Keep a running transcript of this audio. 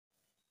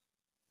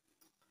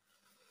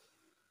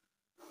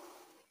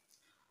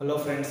Hello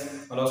friends,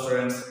 hello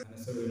students. ನನ್ನ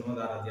ಹೆಸರು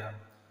ವಿನೋದ್ ಆರಾಧ್ಯ.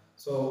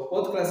 So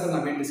fourth ಕ್ಲಾಸಲ್ಲಿ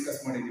ನಾವೇನು ಡಿಸ್ಕಸ್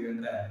ಮಾಡಿದ್ದೀವಿ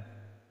ಅಂದರೆ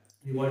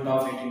ರಿವೋಲ್ಟ್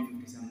ಆಫ್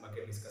 1857 ಬಗ್ಗೆ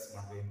ಡಿಸ್ಕಸ್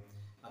ಮಾಡಿದ್ವಿ.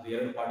 ಅದು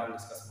ಎರಡು ಪಾರ್ಟಲ್ಲಿ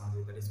ಡಿಸ್ಕಸ್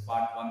ಮಾಡಿದ್ವಿ. ದಟ್ ಇಸ್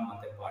ಪಾರ್ಟ್ 1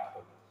 ಮತ್ತು ಪಾರ್ಟ್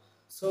 2.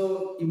 ಸೊ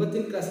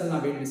ಇವತ್ತಿನ ಕ್ಲಾಸಲ್ಲಿ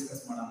ನಾವೇನು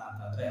ಡಿಸ್ಕಸ್ ಮಾಡೋಣ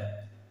ಅಂತಂದರೆ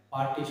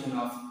partition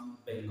of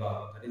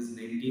Bengal, that is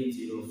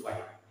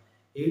 1905.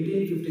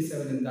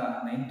 1857 ಇಂದ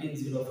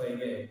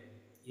 1905ಗೆ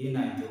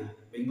ಏನಾಯಿತು,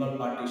 ಬೆಂಗಾಲ್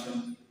ಪಾರ್ಟಿಷನ್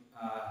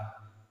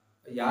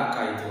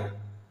ಯಾಕಾಯಿತು,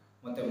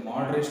 ಮತ್ತು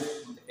ಮಾಡರೇಟ್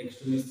ಮತ್ತು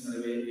ಎಕ್ಸ್ಟ್ರೀಮಿಸ್ಟ್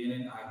ನಡುವೆ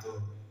ಏನೇನು ಆಯಿತು,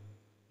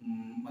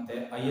 ಮತ್ತು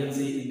INC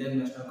ಇಂಡಿಯನ್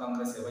ನ್ಯಾಷನಲ್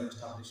ಕಾಂಗ್ರೆಸ್ ಯಾವಾಗ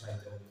ಎಸ್ಟಾಬ್ಲಿಷ್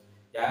ಆಯಿತು,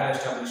 ಯಾರು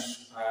ಎಸ್ಟಾಬ್ಲಿಷ್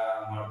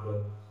ಮಾಡಿದ್ರು,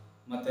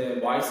 ಮತ್ತು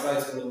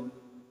ವಾಯ್ಸ್ಗಳು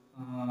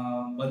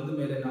ಬಂದ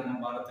ಮೇಲೆ ನಮ್ಮ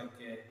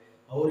ಭಾರತಕ್ಕೆ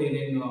ಅವ್ರು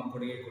ಏನೇನು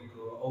ಕೊಡುಗೆ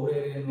ಕೊಟ್ಟರು,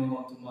 ಅವರೇನೇನು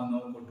ತುಂಬ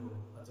ನೋವು ಕೊಟ್ಟರು,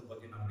 ಅದ್ರ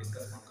ಬಗ್ಗೆ ನಾವು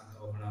ಡಿಸ್ಕಸ್ ಮಾಡ್ಕೊಂತ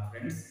ಹೋಗೋಣ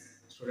ಫ್ರೆಂಡ್ಸ್,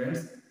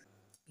 ಸ್ಟೂಡೆಂಟ್ಸ್.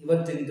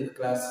 ಇವತ್ತಿನ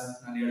ಕ್ಲಾಸ್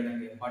ನಾನು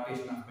ಹೇಳ್ದಂಗೆ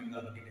ಪಾರ್ಟಿಷನ್ ಆಫ್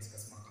ಬೆಂಗಾಲ್ ಬಗ್ಗೆ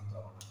ಡಿಸ್ಕಸ್ ಮಾಡ್ಕೊಂತ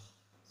ಹೋಗೋಣ.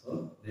 So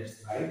let's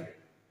right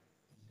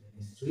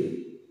history.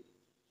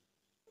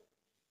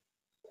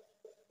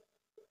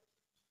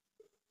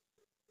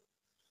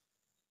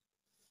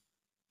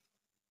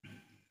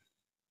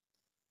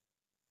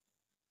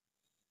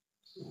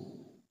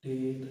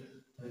 Date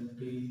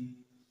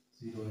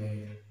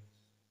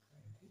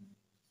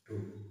 30/08/22.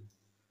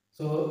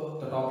 So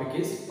the topic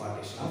is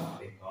partition of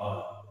Bengal.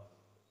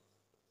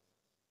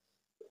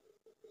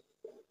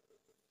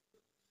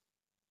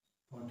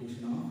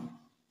 Partition of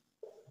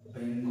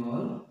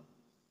Bengal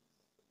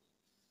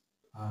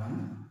and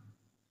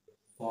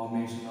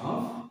formation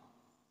of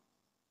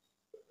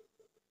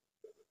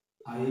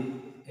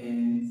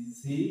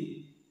INC,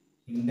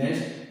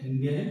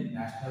 Indian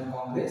National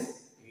Congress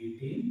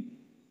 1885.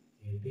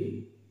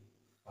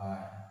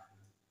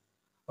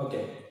 Okay,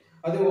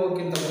 ಅದು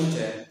ಹೋಗೋಕ್ಕಿಂತ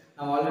ಮುಂಚೆ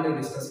ನಾವು ಆಲ್ರೆಡಿ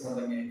ಡಿಸ್ಕಸ್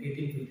ಮಾಡಿದಂಗೆ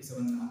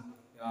 1857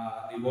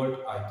 ರಿವೋಲ್ಟ್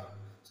ಆಯಿತು.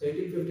 ಸೊ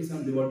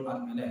 1857 ರಿವೋಲ್ಟ್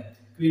ಆದಮೇಲೆ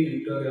queen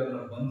Victoria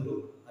ಅವರು ಬಂದರು.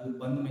 ಅಲ್ಲಿ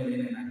ಬಂದ ಮೇಲೆ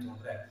ಏನೇನಾಯಿತು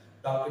ಅಂದರೆ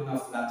ಡಾಕ್ಟ್ರಿನ್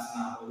ಆಫ್ ಲ್ಯಾಬ್ಸ್ನ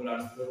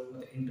ಹೋಗಲಾಡಿಸಿದ್ರು,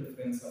 ಮತ್ತು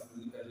ಇಂಟರ್ಫರೆನ್ಸ್ ಆಫ್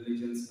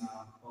ರಿಲಿಜನ್ಸ್ನ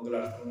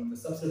ಹೋಗಲಾಡಿಸಿದ್ರು, ಮತ್ತು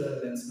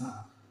ಸಬ್ಸಿಡರಿಯನ್ಸ್ನ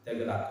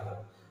ತೆಗೆದುಹಾಕಿದ್ರು.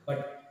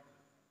 ಬಟ್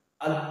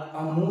ಆ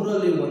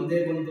ಮೂರಲ್ಲಿ ಒಂದೇ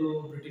ಒಂದು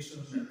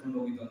ಬ್ರಿಟಿಷರು ನಡ್ಕೊಂಡು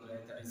ಹೋಗಿದ್ದು ಅಂದರೆ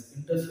that is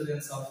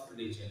interference of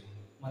religion.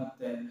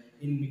 ಮತ್ತೆ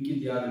ಇನ್ನು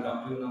ಮಿಕ್ಕಿದ್ದು ಯಾರು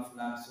ಡಾಕ್ಟ್ರಿನ್ ಆಫ್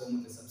ಲ್ಯಾಬ್ಸ್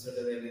ಮತ್ತು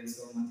ಸಬ್ಸಿಡರಿಯನ್ಸ್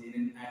ಮತ್ತು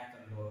ಏನೇನು ಆ್ಯಕ್ಟ್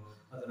ಅಂದರು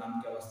ಅದು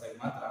ನಂಬಿಕೆ ಅವಸ್ಥೆಗೆ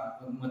ಮಾತ್ರ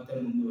ಮತ್ತೆ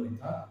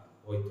ಮುಂದುವರಿತಾ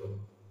ಹೋಯಿತು.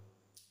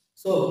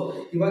 ಸೊ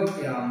ಇವಾಗ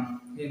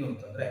ಏನು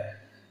ಅಂತಂದರೆ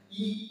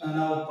ಈ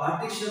ನಾವು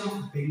ಪಾರ್ಟಿಷನ್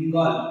ಆಫ್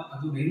ಬೆಂಗಾಲ್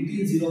ಅದು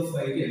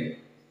 1905ಗೆ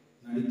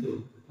ನಡೀತು,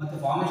 ಮತ್ತು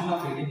ಫಾರ್ಮೇಷನ್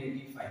ಆಫ್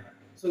 1885.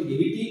 ಸೊ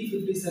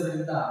 1857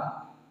 ಇಂದ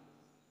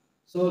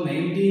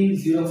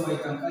 1905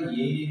 ತನಕ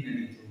ಏನೇನು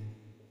ನಡೀತು,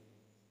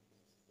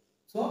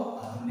 ಸೊ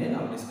ಅದನ್ನೇ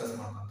ನಾವು ಡಿಸ್ಕಸ್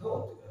ಮಾಡ್ಕೊಂತ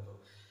ಹೋಗ್ತಿರೋದು.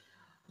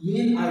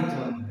 ಏನಾಯ್ತು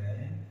ಅಂದ್ರೆ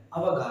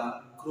ಅವಾಗ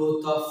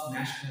ಗ್ರೋತ್ ಆಫ್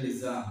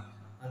ನ್ಯಾಷನಲಿಸಮ್,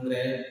 ಅಂದ್ರೆ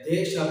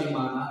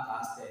ದೇಶಾಭಿಮಾನ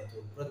ಜಾಸ್ತಿ ಆಯ್ತು.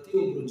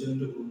 ಪ್ರತಿಯೊಬ್ಬರು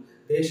ಜನರಿಗೂ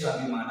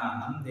ದೇಶಾಭಿಮಾನ,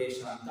 ನಮ್ಮ ದೇಶ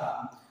ಅಂತ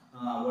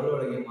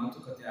ಒಳೊಳಗೆ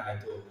ಮಾತುಕತೆ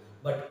ಆಯಿತು.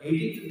 ಬಟ್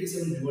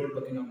 1857 ರಿವೋಲ್ಟ್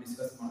ಬಗ್ಗೆ ನಾವು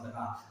ಡಿಸ್ಕಸ್ ಮಾಡಿದಾಗ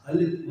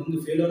ಅಲ್ಲಿ ಒಂದು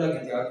ಫೇಲ್ಯೂರ್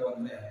ಆಗಿದ್ದು ಯಾವುದು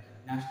ಅಂದರೆ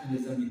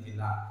ನ್ಯಾಷನಲಿಸಮ್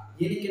ಇದ್ದಿಲ್ಲ.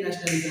 ಏನಕ್ಕೆ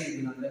ನ್ಯಾಷನಲಿಸಮ್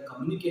ಇದ್ದಿಲ್ಲ ಅಂದರೆ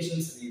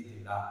ಕಮ್ಯುನಿಕೇಶನ್ ಸರಿ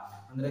ಇದ್ದಿಲ್ಲ.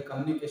 ಅಂದರೆ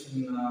ಕಮ್ಯುನಿಕೇಶನ್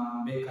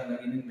ಬೇಕಾದಾಗ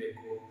ಏನೇನು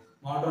ಬೇಕು,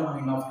 ಮಾಡರ್ನ್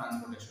ಮೀನ್ ಆಫ್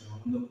ಟ್ರಾನ್ಸ್ಪೋರ್ಟೇಷನ್,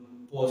 ಒಂದು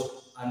ಪೋಸ್ಟ್,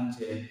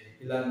 ಅಂಚೆ,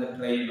 ಇಲ್ಲಾಂದ್ರೆ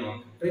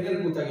ಟ್ರೈನಲ್ಲಿ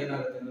ಕೂತಾಗ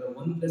ಏನಾಗುತ್ತೆ ಅಂದರೆ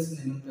ಒಂದು ಪ್ಲೇಸಿಂದ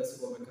ಇನ್ನೊಂದು ಪ್ಲೇಸ್ಗೆ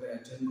ಹೋಗ್ಬೇಕಾದ್ರೆ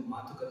ಜನರು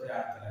ಮಾತುಕತೆ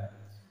ಆಡ್ತಾರೆ,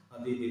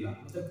 ಅದು ಇದ್ದಿಲ್ಲ.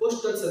 ಮತ್ತು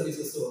ಪೋಸ್ಟಲ್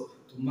ಸರ್ವಿಸಸ್ಸು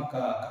ತುಂಬ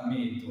ಕಮ್ಮಿ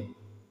ಇತ್ತು.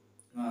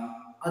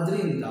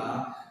 ಅದರಿಂದ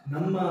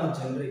ನಮ್ಮ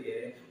ಜನರಿಗೆ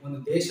ಒಂದು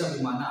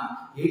ದೇಶಾಭಿಮಾನ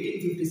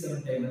 1857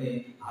 ಟೈಮಲ್ಲಿ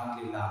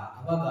ಆಗಲಿಲ್ಲ.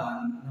 ಅವಾಗ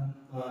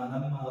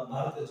ನಮ್ಮ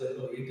ಭಾರತದ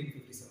ಜನರು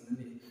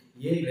 1857ನಲ್ಲಿ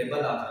ಏನು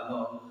ರೆಬಲ್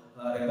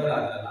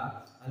ಆದ್ರಲ್ಲ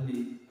ಅಲ್ಲಿ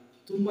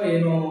ತುಂಬ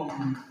ಏನೋ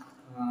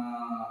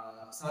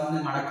ಸಾಧನೆ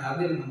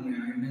ಮಾಡೋಕ್ಕಾಗಲಿಲ್ಲ ನಮ್ಮ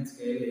ಇಂಡಿಯನ್ಸ್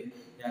ಕೈಯಲ್ಲಿ.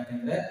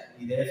 ಯಾಕೆಂದರೆ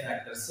ಇದೇ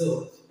ಫ್ಯಾಕ್ಟರ್ಸು,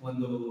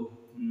 ಒಂದು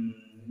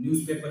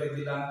ನ್ಯೂಸ್ ಪೇಪರ್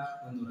ಇದ್ದಿಲ್ಲ,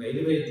 ಒಂದು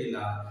ರೈಲ್ವೆ ಇದ್ದಿಲ್ಲ,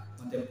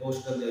 ಮತ್ತು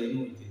ಪೋಸ್ಟಲ್ ಏನೂ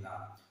ಇದ್ದಿಲ್ಲ.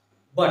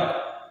 ಬಟ್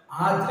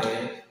ಆದರೆ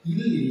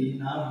ಇಲ್ಲಿ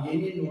ನಾವು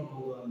ಏನೇನು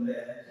ನೋಡ್ಬೋದು ಅಂದರೆ,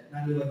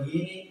 ನಾನು ಇವಾಗ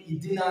ಏನೇನು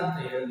ಇದ್ದಿಲ್ಲ ಅಂತ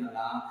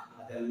ಹೇಳಿದ್ನಲ್ಲ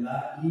ಅದೆಲ್ಲ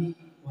ಈ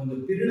ಒಂದು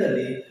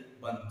ಪೀರಿಯಡಲ್ಲಿ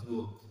ಬಂತು.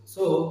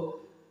 ಸೊ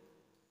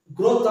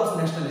ಗ್ರೋತ್ ಆಫ್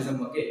ನ್ಯಾಷನಲಿಸಮ್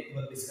ಬಗ್ಗೆ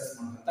ಇವಾಗ ಡಿಸ್ಕಸ್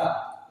ಮಾಡ್ತಾ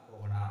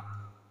ಹೋಗೋಣ.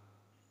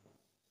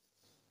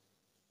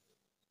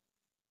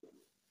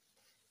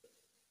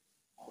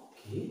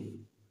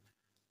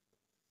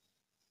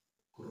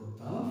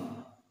 ಗ್ರೋತ್ ಆಫ್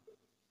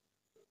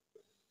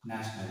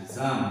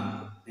ನ್ಯಾಷನಲಿಸಮ್,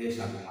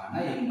 ದೇಶಾಭಿಮಾನ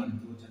ಹೆಂಗ್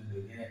ಬಂತು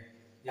ಜನರಿಗೆ,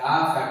 ಯಾವ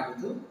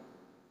ಫ್ಯಾಕ್ಟರ್ಸ್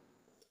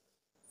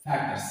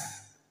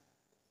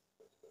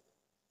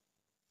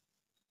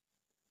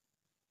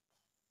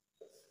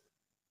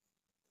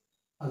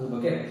ಅದ್ರ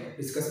ಬಗ್ಗೆ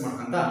ಡಿಸ್ಕಸ್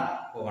ಮಾಡ್ಕೊಂತ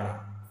ಹೋಗೋಣ.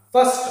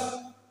 First,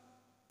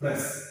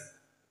 press.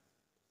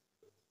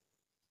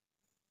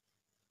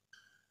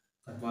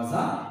 That was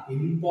a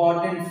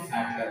important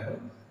factor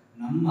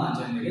ನಮ್ಮ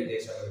ಜನರಿಗೆ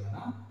ದೇಶಾಭಿಮಾನ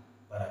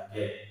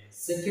ಬರಕ್ಕೆ.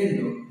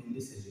 Second,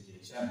 English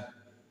education.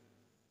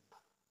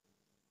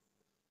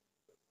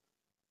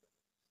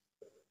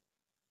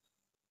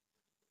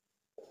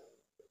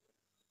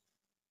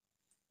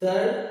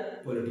 Third,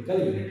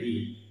 political unity.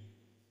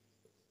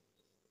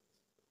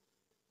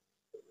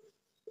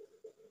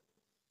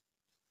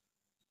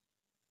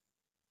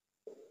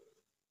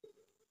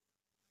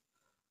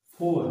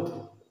 Fourth,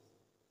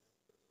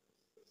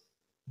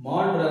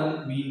 modern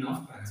mean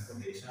of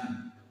transportation.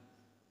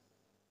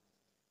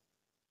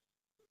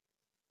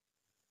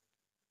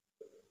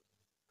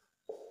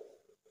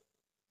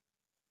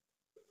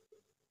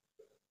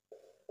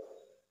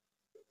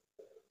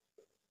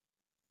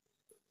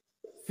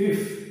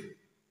 Fifth,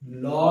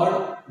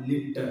 lord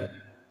Lipton.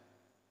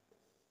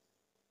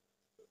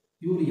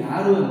 ಇವರು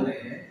ಯಾರು ಅಂದ್ರೆ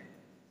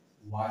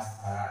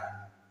ವಾಯ್ಸ್ರಾಯ್.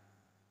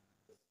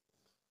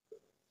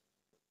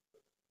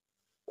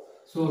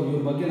 ಸೊ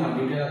ಇವ್ರ ಬಗ್ಗೆ ನಾವು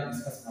ಡೀಟೇಲ್ ಆಗಿ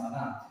ಡಿಸ್ಕಸ್ ಮಾಡೋಣ.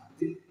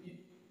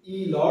 ಈ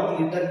ಲಾರ್ಡ್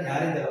ಲಿಪ್ಟನ್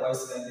ಯಾರಿದ್ದಾರೆ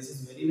ವಾಯ್ಸ್ರಾಯ್? This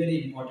is very very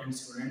important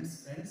students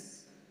friends.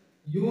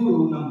 ಇವರು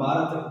ನಮ್ಮ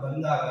ಭಾರತಕ್ಕೆ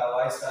ಬಂದಾಗ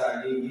ವಾಯ್ಸ್ರಾಯ್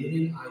ಆಗಿ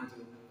ಏನೇನು ಆಯ್ತು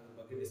ಅದ್ರ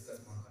ಬಗ್ಗೆ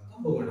ಡಿಸ್ಕಸ್ ಮಾಡ್ಕೊಂತ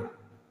ಹೋಗೋಣ.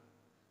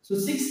 ಸೊ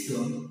ಸಿಕ್ಸ್ತ್,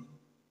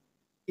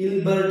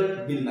 ಇಲ್ಬರ್ಟ್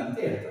ಬಿಲ್ ಅಂತ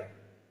ಹೇಳ್ತಾರೆ.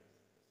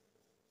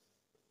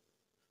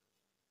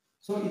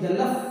 ಸೊ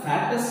ಇದೆಲ್ಲ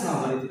ಫ್ಯಾಕ್ಟರ್ಸ್ ನಾವು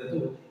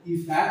ಬರೀತಿರೋದು. ಈ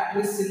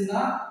ಫ್ಯಾಕ್ಟರ್ಸ್ ಇಂದ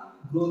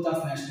ಗ್ರೋತ್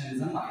ಆಫ್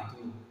ನ್ಯಾಷನಲಿಸಂ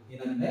ಆಯಿತು.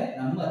 ಏನಂದ್ರೆ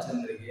ನಮ್ಮ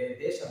ಜನರಿಗೆ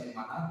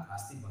ದೇಶಾಭಿಮಾನ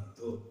ಜಾಸ್ತಿ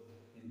ಬಂತು.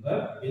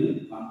 Ilbert bill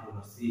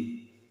controversy.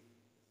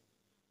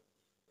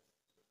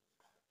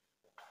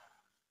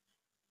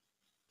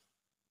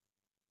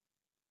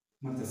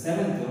 ಮತ್ತೆ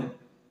ಸೆವೆಂತ್,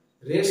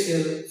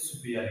 ರೇಷಿಯಲ್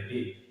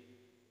ಸುಪಿರಿಯಾರಿಟಿ.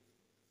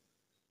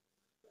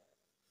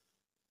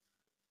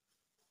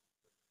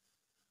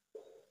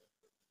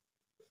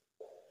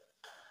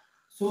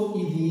 ಸೊ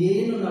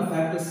ಇದೇನು ನಾವು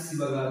ಫ್ಯಾಕ್ಟರ್ಸ್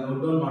ಇವಾಗ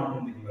ನೋಟ್ ಡೌನ್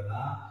ಮಾಡ್ಕೊಂಡಿದೀವಲ್ಲ,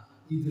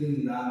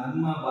 ಇದರಿಂದ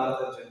ನಮ್ಮ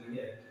ಭಾರತದ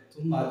ಜನರಿಗೆ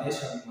ತುಂಬಾ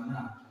ದೇಶಾಭಿಮಾನ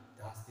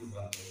ಜಾಸ್ತಿ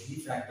ಬಂತು. ಈ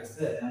ಫ್ಯಾಕ್ಟರ್ಸ್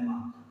ನಮ್ಮ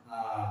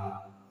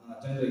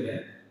ಜನರಿಗೆ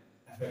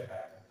ಎಫೆಕ್ಟ್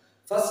ಆಯಿತು.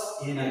 ಫಸ್ಟ್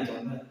ಏನಾಯ್ತು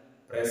ಅಂದ್ರೆ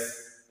ಪ್ರೆಸ್.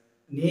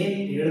 ನೇಮ್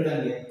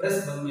ಹೇಳ್ದಂಗೆ ಪ್ರೆಸ್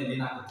ಬಂದ್ಮೇಲೆ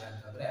ಏನಾಗುತ್ತೆ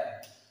ಅಂತಂದ್ರೆ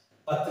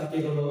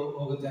ಪತ್ರಿಕೆಗಳು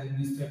ಹೋಗುತ್ತೆ,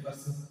 ನ್ಯೂಸ್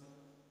ಪೇಪರ್ಸ್.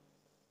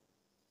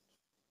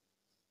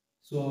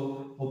 ಸೊ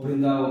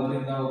ಒಬ್ಬರಿಂದ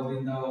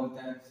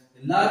ಹೋಗುತ್ತೆ,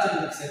 ಎಲ್ಲಾ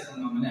ಜನರಿಗೆ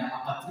ಸೇರ್ಕೊಂಡು ಆಮೇಲೆ ಆ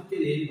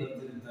ಪತ್ರಿಕೆಯಲ್ಲಿ ಏನ್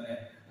ಬರ್ತಿರ್ತಾರೆ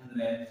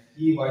ಅಂದ್ರೆ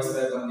ಈ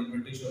ವಾಯ್ಸ್ರಾಯ್ ಬಂದು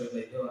ಬ್ರಿಟಿಷ್ ಅವರಿಂದ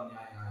ಇದು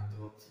ಅನ್ಯಾಯ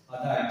ಆಯ್ತು,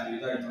 ಅದಾಯ್ತು,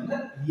 ಇದಾಯ್ತು ಅಂದ್ರೆ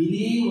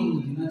ಏನೇ ಒಂದು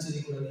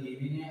ದಿನಚರಿಗಳಲ್ಲಿ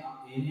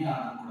ಏನೇ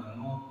ಆದ್ರೂ ಕೂಡ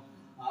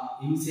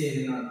ಹಿಂಸೆ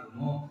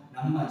ಏನಾದ್ರೂ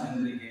ನಮ್ಮ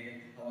ಜನರಿಗೆ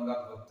ಅವಾಗ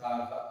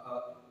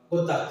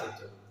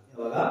ಗೊತ್ತಾಗ್ತಿತ್ತು.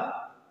 ಅವಾಗ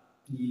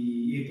ಈ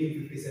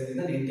 1857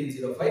 ಇಂದ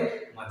 1905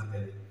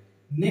 ಮಧ್ಯದಲ್ಲಿ.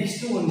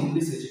 ನೆಕ್ಸ್ಟ್ ಒಂದು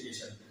ಇಂಗ್ಲಿಷ್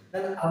ಎಜುಕೇಶನ್.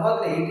 ನಾನು ಅವಾಗ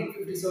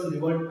 1857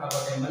 ರಿವೋಲ್ಟ್ ಆಗೋ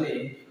ಟೈಮಲ್ಲಿ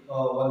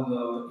ಒಂದು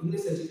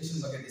ಇಂಗ್ಲಿಷ್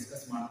ಎಜುಕೇಶನ್ ಬಗ್ಗೆ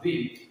ಡಿಸ್ಕಸ್ ಮಾಡಿದ್ವಿ.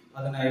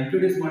 ಅದನ್ನ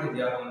ಇಂಟ್ರೊಡ್ಯೂಸ್ ಮಾಡಿದ್ದು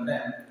ಯಾರು ಅಂದ್ರೆ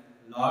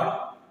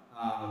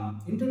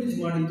ಇಂಟ್ರೊಡ್ಯೂಸ್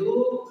ಮಾಡಿದ್ದು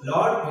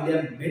ಲಾರ್ಡ್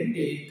ವಿಲಿಯಂ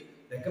ಬೆಂಟಿಕ್,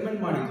 ರೆಕಮೆಂಡ್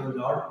ಮಾಡಿದ್ದು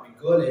ಲಾರ್ಡ್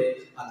ಮಿಕೋಲೆ.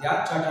 ಅದ್ಯಾವ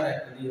ಚಾರ್ಟರ್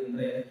ಆಕ್ಟ್ ಅಲ್ಲಿ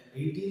ಅಂದ್ರೆ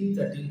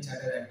 1813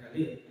 ಚಾರ್ಟರ್ ಆಕ್ಟ್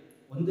ಅಲ್ಲಿ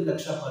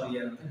 1,00,000 ಪರ್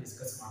ಇಯರ್ ಅಂತ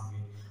ಡಿಸ್ಕಸ್ ಮಾಡಿದ್ವಿ.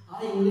 ಆ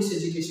ಇಂಗ್ಲಿಷ್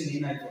ಎಜುಕೇಶನ್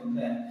ಏನಾಯ್ತು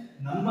ಅಂದ್ರೆ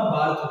ನಮ್ಮ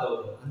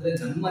ಭಾರತದವರು ಅಂದ್ರೆ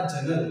ನಮ್ಮ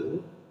ಜನರು,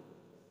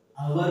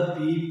 ಅವರ್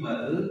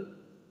ಪೀಪಲ್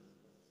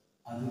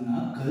ಅದನ್ನ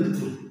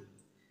ಕಲ್ತರು,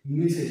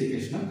 ಇಂಗ್ಲಿಷ್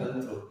ಎಜುಕೇಶನ್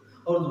ಕಲ್ತರು.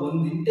 ಅವ್ರದ್ದು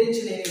ಒಂದು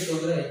ಇಂಟೆನ್ಷನ್ ಏನಿತ್ತು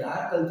ಅಂದ್ರೆ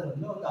ಯಾರು ಕಲ್ತರು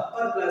ಅಂದ್ರೆ ಒಂದು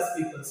ಅಪ್ಪರ್ ಕ್ಲಾಸ್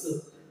ಪೀಪಲ್ಸ್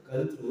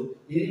ಕಲ್ತರು.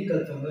 ಏನೇನು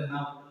ಕಲ್ತರು ಅಂದ್ರೆ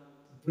ನಾವು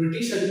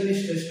ಬ್ರಿಟಿಷ್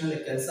ಅಡ್ಮಿನಿಸ್ಟ್ರೇಷನ್ ಅಲ್ಲಿ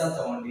ಕೆಲಸ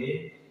ತಗೊಂಡು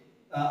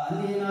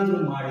ಅಲ್ಲಿ ಏನಾದ್ರು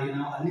ಮಾಡಿ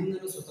ನಾವು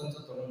ಅಲ್ಲಿಂದಲೂ ಸ್ವತಂತ್ರ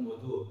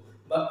ತಗೊಬಹುದು.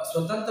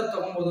 ಸ್ವತಂತ್ರ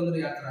ತಗೊಬಹುದು ಅಂದ್ರೆ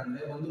ಯಾಕೆ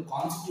ಅಂದ್ರೆ ಒಂದು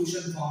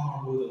ಕಾನ್ಸ್ಟಿಟ್ಯೂಷನ್ ಫಾರ್ಮ್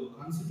ಮಾಡಬಹುದು.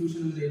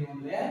 ಕಾನ್ಸ್ಟಿಟ್ಯೂಷನ್ ಅಂದ್ರೆ ಏನು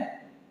ಅಂದ್ರೆ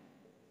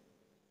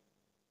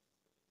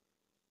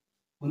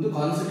ಒಂದು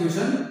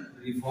ಕಾನ್ಸ್ಟಿಟ್ಯೂಷನ್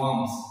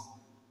ರಿಫಾರ್ಮ್ಸ್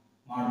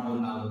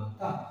ಮಾಡಬಹುದು ನಾವು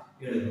ಅಂತ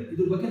ಹೇಳಿದ್ರು.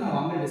 ಇದ್ರ ಬಗ್ಗೆ ನಾವು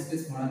ಆಮೇಲೆ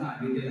ಡಿಸ್ಕಸ್ ಮಾಡೋಣ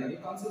ಡೀಟೇಲ್ ಆಗಿ.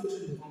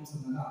 ಕಾನ್ಸ್ಟಿಟ್ಯೂಷನ್ ರಿಫಾರ್ಮ್ಸ್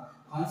ಅಂದಾಗ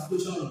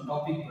ಕಾನ್ಸ್ಟಿಟ್ಯೂಷನ್ ಒಂದು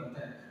ಟಾಪಿಕ್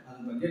ಬರುತ್ತೆ,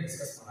 ಅದ್ರ ಬಗ್ಗೆ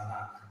ಡಿಸ್ಕಸ್ ಮಾಡೋಣ.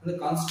 ಅಂದ್ರೆ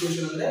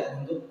ಕಾನ್ಸ್ಟಿಟ್ಯೂಷನ್ ಅಂದ್ರೆ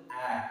ಒಂದು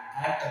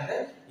ಆಕ್ಟ್ ಅಂದ್ರೆ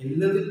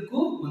ಎಲ್ಲದಕ್ಕೂ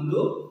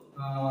ಒಂದು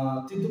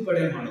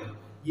ತಿದ್ದುಪಡಿ ಮಾಡೋದು.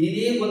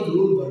 ಏನೇ ಒಂದು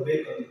ರೂಲ್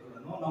ಬರ್ಬೇಕಂದ್ರೂ ಕೂಡ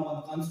ನಾವು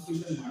ಒಂದು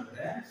ಕಾನ್ಸ್ಟಿಟ್ಯೂಷನ್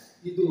ಮಾಡಿದ್ರೆ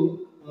ಇದು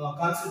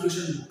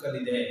ಕಾನ್ಸ್ಟಿಟ್ಯೂಷನ್ ಬುಕ್ ಅಲ್ಲಿ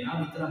ಇದೆ, ನಾವು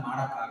ಈ ತರ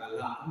ಮಾಡಕ್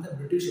ಆಗಲ್ಲ ಅಂತ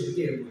ಬ್ರಿಟಿಷ್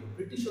ಅವರಿಗೆ ಹೇಳ್ಬೋದು.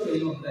 ಬ್ರಿಟಿಷ್ ಅವರು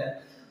ಏನು ಅಂದ್ರೆ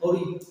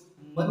ಅವ್ರಿಗೆ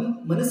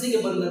ಮನಸ್ಸಿಗೆ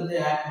ಬಂದಂತೆ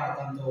ಆಕ್ಟ್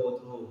ಮಾಡ್ಕೊಂತ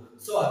ಹೋದ್ರು.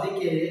 ಸೊ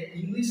ಅದಕ್ಕೆ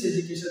ಇಂಗ್ಲಿಷ್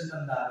ಎಜುಕೇಶನ್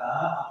ತಂದಾಗ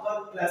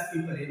ಅಪ್ಪರ್ ಕ್ಲಾಸ್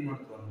ಪೀಪಲ್ ಏನ್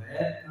ಮಾಡ್ತಾರೆ ಅಂದ್ರೆ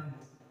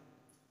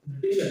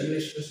ಬ್ರಿಟಿಷ್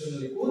ಅಡ್ಮಿನಿಸ್ಟ್ರೇಷನ್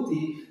ಅಲ್ಲಿ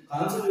ಕೂತಿ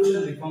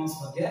ಕಾನ್ಸ್ಟಿಟ್ಯೂಷನ್ ರಿಫಾರ್ಮ್ಸ್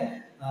ಬಗ್ಗೆ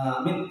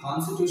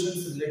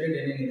ಕಾನ್ಸ್ಟಿಟ್ಯೂಷನ್ಸ್ ರಿಲೇಟೆಡ್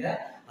ಏನೇನಿದೆ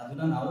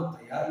ಅದನ್ನ ನಾವು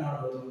ತಯಾರು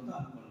ಮಾಡಬಹುದು ಅಂತ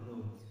ಅನ್ಕೊಂಡ್ರು.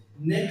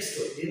 ನೆಕ್ಸ್ಟ್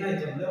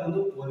ಏನಾಯ್ತು ಅಂದ್ರೆ ಒಂದು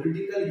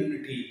ಪೊಲಿಟಿಕಲ್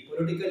ಯೂನಿಟಿ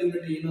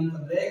ಏನು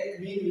ಅಂತಂದ್ರೆ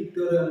ಕ್ವೀನ್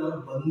ವಿಕ್ಟೋರಿಯಾ ಅವರು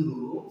ಬಂದ್ರು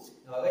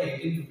ಇವಾಗ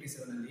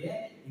 1857 ಅಲ್ಲಿ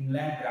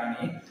ಇಂಗ್ಲೆಂಡ್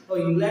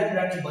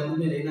ರಾಣಿ ಬಂದ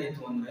ಮೇಲೆ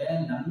ಏನಾಯ್ತು ಅಂದ್ರೆ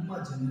ನಮ್ಮ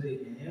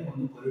ಜನರಿಗೆ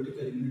ಒಂದು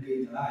ಪೊಲಿಟಿಕಲ್ ಯೂನಿಟಿ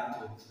ತರ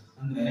ಆಯ್ತು.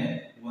 ಅಂದ್ರೆ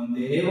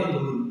ಒಂದೇ ಒಂದು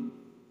ರೂಲ್.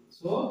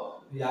 ಸೊ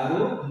ಯಾರು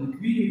ಒಂದು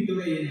ಕ್ವೀನ್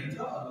ವಿಕ್ಟೋರಿಯಾ ಏನ್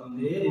ಹೇಳ್ತಾರೋ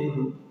ಅದೊಂದೇ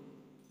ರೂಲ್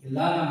ಎಲ್ಲ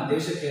ನಮ್ಮ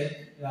ದೇಶಕ್ಕೆ.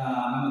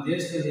 ನಮ್ಮ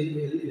ದೇಶದಲ್ಲಿ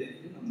ಎಲ್ಲಿದೆ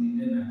ನಮ್ಮ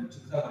ಇಂಡಿಯನ್ ಮ್ಯಾಪ್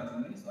ಚಿಕ್ಕದಾಗಿ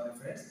ಬರ್ತೀನಿ, ಸಾರಿ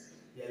ಫ್ರೆಂಡ್ಸ್.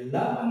 ಎಲ್ಲ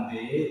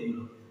ಒಂದೇ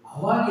ರೂಲ್.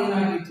 ಅವಾಗ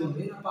ಏನಾಗಿತ್ತು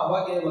ಅಂದ್ರೆ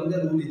ಅವಾಗ ಒಂದೇ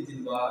ರೂಲ್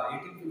ಇತ್ತಿಲ್ವಾ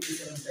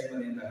 1857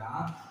 ಟೈಮಲ್ಲಿ ಅಂದಾಗ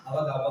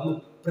ಅವಾಗ ಒಂದು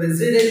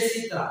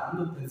ಪ್ರೆಸಿಡೆನ್ಸಿ ತರ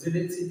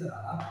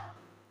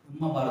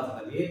ನಮ್ಮ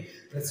ಭಾರತದಲ್ಲಿ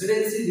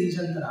ಪ್ರೆಸಿಡೆನ್ಸಿ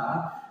ರೀಜನ್ ತರ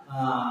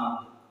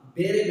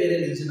ಬೇರೆ ಬೇರೆ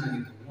ರೀಜನ್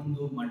ಆಗಿತ್ತು.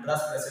 ಒಂದು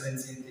ಮಡ್ರಾಸ್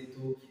ಪ್ರೆಸಿಡೆನ್ಸಿ ಅಂತ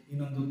ಇತ್ತು,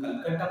 ಇನ್ನೊಂದು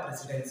ಕಲ್ಕಟ್ಟ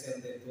ಪ್ರೆಸಿಡೆನ್ಸಿ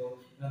ಅಂತ ಇತ್ತು,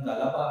 ಇನ್ನೊಂದು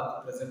ಅಲಹಾಬಾದ್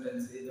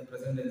ಪ್ರೆಸಿಡೆನ್ಸಿ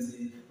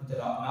ಮತ್ತೆ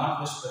ನಾರ್ತ್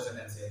ವೆಸ್ಟ್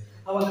ಪ್ರೆಸಿಡೆನ್ಸಿ.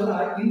 ಅವಾಗೆಲ್ಲ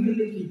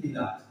ಇಂಟರ್ಲಿಂಕ್ ಇದ್ದಿಲ್ಲ.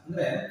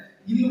 ಅಂದ್ರೆ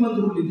ಇಲ್ಲಿ ಒಂದು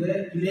ರೂಲ್ ಇದ್ರೆ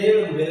ಇಲ್ಲೇ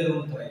ಒಂದು ಬೇರೆ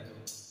ರೂಲ್ ತರ ಇತ್ತು,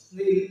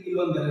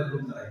 ಇಲ್ಲೊಂದು ಬೇರೆ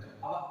ರೂಲ್ ತರ ಇತ್ತು.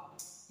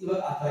 ಇವಾಗ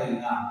ಆತರ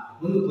ಇಲ್ಲ.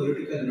 ಒಂದು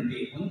ಪೊಲಿಟಿಕಲ್ ಯೂನಿಟಿ,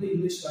 ಒಂದು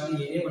ಇಂಗ್ಲಿಷ್ ರಾಣಿ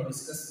ಏನೇ ಒಂದು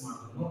ಡಿಸ್ಕಸ್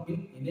ಮಾಡಿದ್ರು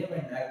ಏನೇ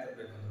ಒಂದು ಆಕ್ಟ್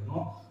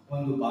ತರಬೇಕಂದ್ರು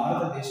ಒಂದು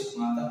ಭಾರತ ದೇಶಕ್ಕೆ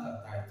ಮಾತ್ರ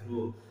ತರ್ತಾ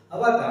ಇದ್ರು.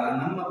 ಅವಾಗ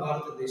ನಮ್ಮ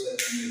ಭಾರತ ದೇಶದ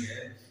ಜನರಿಗೆ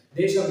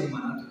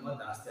ದೇಶಾಭಿಮಾನ ತುಂಬಾ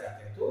ಜಾಸ್ತಿ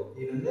ಆಗ್ತಾಯಿತ್ತು.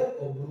 ಏನಂದ್ರೆ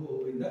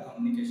ಒಬ್ಬರಿಂದ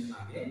ಕಮ್ಯುನಿಕೇಶನ್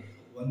ಆಗಿ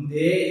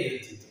ಒಂದೇ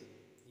ಇರ್ತಿತ್ತು,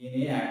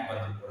 ಏನೇ ಆಕ್ಟ್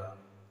ಬಂದ್ರು ಕೂಡ.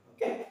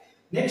 Okay,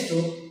 next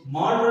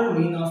modern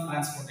mean of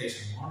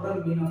transportation.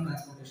 Modern mean of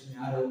transportation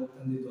ಯಾರು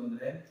ತಂದಿದ್ದು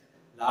ಅಂದ್ರೆ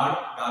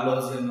ಲಾರ್ಡ್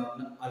ಡಾಲೋಸಿಯರ್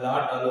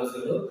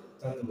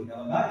ತಂದ್ರು.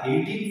 ಯಾವಾಗ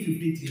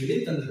 1853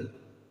 ತಂದ್ರು.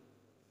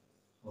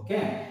 ಓಕೆ,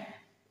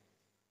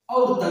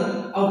 ಅವ್ರು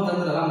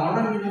ತಂದ್ರಲ್ಲ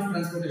ಮಾಡರ್ನ್ ಮೀನ್ ಆಫ್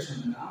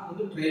ಟ್ರಾನ್ಸ್ಪೋರ್ಟೇಷನ್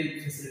ಒಂದು ಟ್ರೈನ್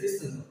ಫೆಸಿಲಿಟೀಸ್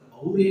ತಂದ್ರು.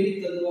 ಅವ್ರು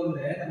ಏನಕ್ಕೆ ತಂದ್ರು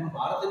ಅಂದ್ರೆ ನಮ್ಮ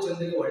ಭಾರತ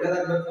ಜನರಿಗೆ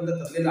ಒಳ್ಳೇದಾಗಬೇಕು ಅಂತ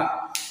ತರಲಿಲ್ಲ.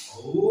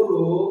 ಅವರು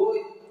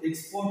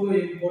ಎಕ್ಸ್ಪೋರ್ಟ್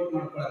ಇಂಪೋರ್ಟ್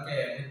ಮಾಡ್ಕೊಳಕ್ಕೆ,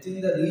 ವಿತಿನ್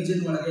ದ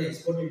ರೀಜನ್ ಒಳಗೆ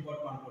ಎಕ್ಸ್ಪೋರ್ಟ್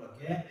ಇಂಪೋರ್ಟ್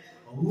ಮಾಡ್ಕೊಳಕ್ಕೆ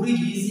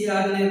ಅವ್ರಿಗೆ ಈಸಿ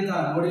ಆಗಲಿ ಅಂತ.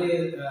 ನೋಡಿ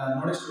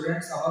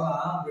ಸ್ಟೂಡೆಂಟ್ಸ್, ಅವಾಗ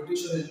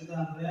ಬ್ರಿಟಿಷರು ಎಂತ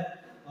ಅಂದ್ರೆ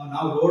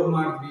ನಾವು ರೋಡ್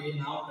ಮಾಡಿದ್ವಿ,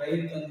 ನಾವು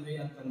ಟ್ರೈನ್ ತಂದ್ವಿ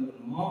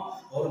ಅಂತಂದ್ರು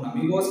ಅವ್ರು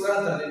ನಮಗೋಸ್ಕರ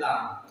ತರಲಿಲ್ಲ,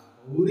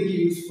 ಅವರಿಗೆ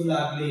ಯೂಸ್ಫುಲ್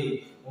ಆಗ್ಲಿ,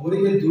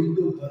 ಅವರಿಗೆ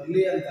ದುಡ್ಡು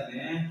ಬರ್ಲಿ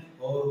ಅಂತಾನೆ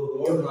ಅವರು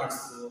ರೋಡ್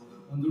ಮಾಡಿಸಿದ್ರು,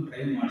 ಒಂದು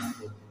ಟ್ರೈನ್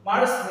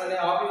ಮಾಡಿಸಿದ್ಮೇಲೆ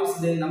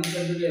ಆಬ್ವಿಯಸ್ಲಿ ನಮ್ಮ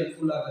ಜನರಿಗೆ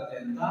ಹೆಲ್ಪ್ಫುಲ್ ಆಗುತ್ತೆ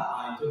ಅಂತ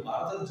ಆಯ್ತು,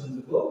 ಭಾರತದ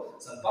ಜನರಿಗೂ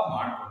ಸ್ವಲ್ಪ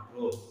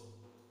ಮಾಡಿಕೊಟ್ರು.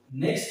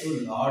 Next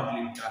lord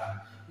Lytton.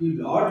 ಈ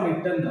ಲಾರ್ಡ್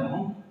ಲಿಟ್ಟನ್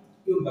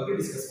ಇವ್ರ ಬಗ್ಗೆ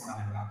ಡಿಸ್ಕಸ್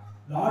ಮಾಡೋಣ.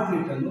 ಲಾರ್ಡ್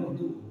ಲಿಟ್ಟನ್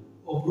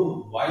ಒಬ್ರು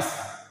voice.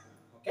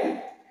 Okay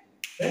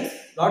friends,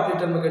 lord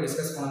Lytton ಬಗ್ಗೆ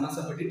ಡಿಸ್ಕಸ್ ಮಾಡೋಣ,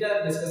 ಸ್ವಲ್ಪ ಡೀಟೇಲ್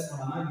ಡಿಸ್ಕಸ್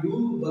ಮಾಡೋಣ.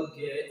 ಇವ್ರ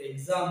ಬಗ್ಗೆ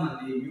ಎಕ್ಸಾಮ್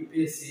ಅಲ್ಲಿ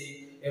UPSC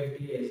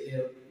FDA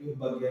ಇವ್ರ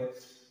ಬಗ್ಗೆ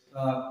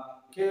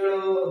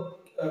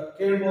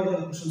ಕೇಳಬಹುದು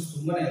ಕ್ವಶನ್ಸ್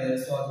ತುಂಬಾನೇ ಇದೆ.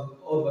 ಸೊ ಅದು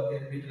ಅವ್ರ ಬಗ್ಗೆ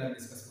ಡೀಟೇಲ್ ಆಗಿ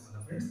ಡಿಸ್ಕಸ್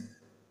ಮಾಡೋಣ ಫ್ರೆಂಡ್ಸ್.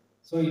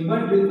 ಸೊ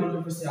ಇನ್ವರ್ಟ್ ಬಿಲ್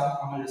ಕಾಂಟ್ರೋವರ್ಸಿ ಯಾವ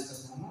ಆಮೇಲೆ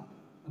ಡಿಸ್ಕಸ್ ಮಾಡೋಣ,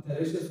 ಮತ್ತೆ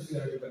ರೇಷಿಯೋ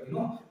ಸಿಕ್ಯುರಿಟಿ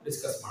ಬಗ್ಗೆನೂ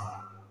ಡಿಸ್ಕಸ್ ಮಾಡೋಣ.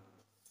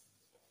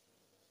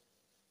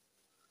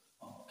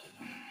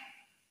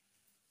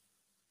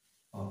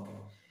 ಓಕೆ,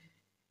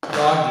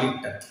 ಲಾರ್ಡ್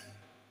ಲಿಟ್ಟನ್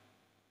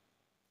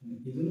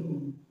ಇದನ್ನು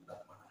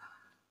ಟೈಪ್ ಮಾಡೋಣ.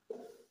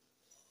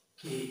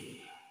 ಓಕೆ,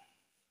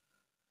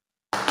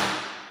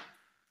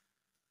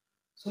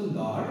 ಸೊ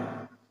ಲಾರ್ಡ್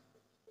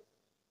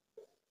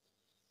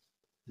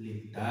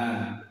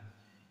ಲಿಟ್ಟನ್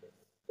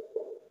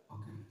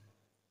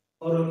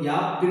ಅವರು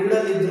ಯಾವ ಪೀರಿಯಡ್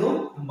ಅಲ್ಲಿ ಇದ್ರು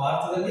ನಮ್ಮ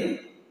ಭಾರತದಲ್ಲಿ?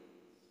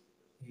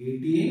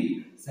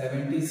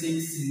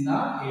 1876 ಇಂದ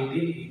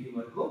 1880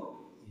 ವರೆಗೂ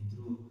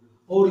ಇದ್ರು.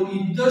 ಅವ್ರು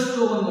ಇದ್ದಷ್ಟು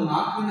ಒಂದು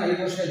 4 ರಿಂದ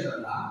 5 ವರ್ಷ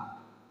ಇದ್ರಲ್ಲ,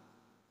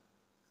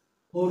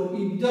 ಅವ್ರು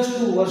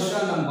ಇದ್ದಷ್ಟು ವರ್ಷ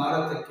ನಮ್ಮ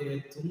ಭಾರತಕ್ಕೆ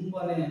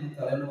ತುಂಬಾನೇ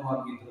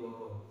ತಲೆನೋವಾಗಿದ್ರು.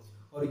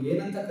 ಅವ್ರು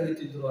ಏನಂತ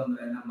ಕರೀತಿದ್ರು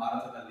ಅಂದ್ರೆ ನಮ್ಮ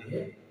ಭಾರತದಲ್ಲಿ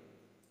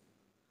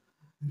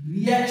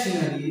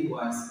ರಿಯಾಕ್ಷನರಿ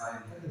ವಾಯ್ಸ್ ರಾಯ್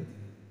ಅಂತ ಕರೀತಿದ್ರು.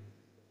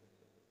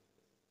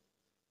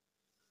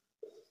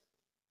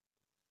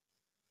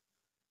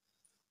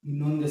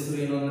 ಇನ್ನೊಂದು ಹೆಸರು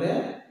ಏನು ಅಂದ್ರೆ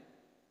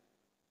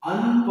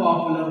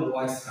ಅನ್ಪಾಪ್ಯುಲರ್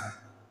ವಾಯ್ಸ್ ರಾಯ್.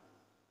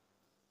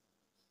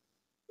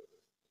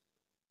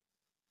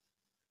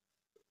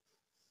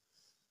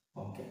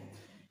 ಓಕೆ,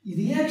 ಈ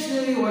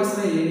ರಿಯಾಕ್ಷನರಿ ವಾಯ್ಸ್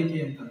ರಾಯ್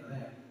ಏನಕ್ಕೆ ಅಂತಂದ್ರೆ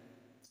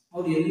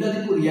ಅವ್ರು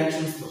ಎಲ್ಲದಕ್ಕೂ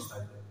ರಿಯಾಕ್ಷನ್ಸ್ ತೋರಿಸ್ತಾ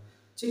ಇದ್ರು,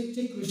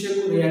 ಚಿಕ್ಕ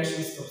ವಿಷಯಕ್ಕೂ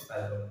ರಿಯಾಕ್ಷನ್ಸ್ ತೋರಿಸ್ತಾ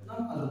ಇದ್ರು.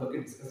 ನಾವು ಅದ್ರ ಬಗ್ಗೆ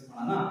ಡಿಸ್ಕಸ್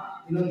ಮಾಡೋಣ.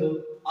 ಇನ್ನೊಂದು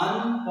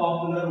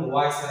ಅನ್ಪಾಪ್ಯುಲರ್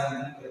ವಾಯ್ಸ್ ರಾಯ್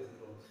ಅಂತ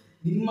ಕರೀತಿದ್ರು.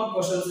 ನಿಮ್ಮ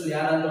ಕ್ವಶನ್ಸ್ ಅಲ್ಲಿ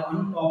ಯಾರಾದ್ರೂ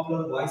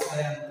ಅನ್ಪಾಪ್ಯುಲರ್ ವಾಯ್ಸ್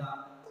ರಾಯ್ ಅಂತ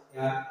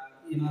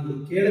ಏನಾದ್ರು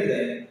ಕೇಳಿದ್ರೆ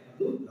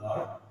ಅದು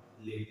ಲಾರ್ಡ್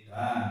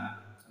ಲಿಟ್ಟನ್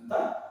ಅಂತ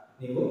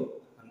ನೀವು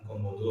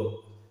ಅನ್ಕೊಬಹುದು.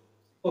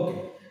 ಓಕೆ,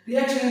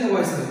 ರಿಯಾಕ್ಷನ್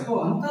ವಾಯ್ಸ್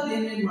ಅಂತದ್ದು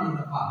ಏನೇನ್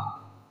ಮಾಡಿದ್ರಪ್ಪ,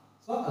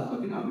 ಸೊ ಅದ್ರ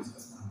ಬಗ್ಗೆ ನಾವು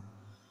ಡಿಸ್ಕಸ್ ಮಾಡೋಣ.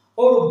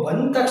 ಅವರು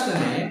ಬಂದ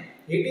ತಕ್ಷಣನೇ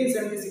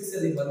 1876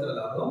 ಅಲ್ಲಿ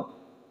ಬಂದ್ರಲ್ಲ ಅವರು,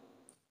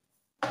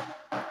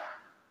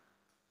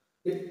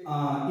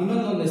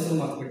 ಇನ್ನೊಂದೊಂದು ಹೆಸರು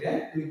ಮಾಡ್ಬಿಟ್ಟೆ.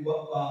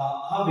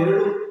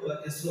 ಅವೆರಡು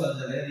ಹೆಸರು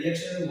ಅಲ್ಲದೆ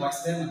ರಿಯಾಕ್ಷನರಿ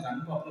ವಾಯ್ಸ್ ರಾಯ್ ಮತ್ತು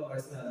ಅನ್ಪಾಪ್ಯುಲರ್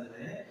ವಾಯ್ಸ್ ರಾಯ್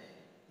ಅಲ್ಲದೆ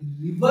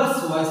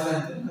ರಿವರ್ಸ್ ವಾಯ್ಸ್ ರಾಯ್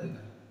ಅಂತ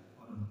ಕರೀತಾರೆ.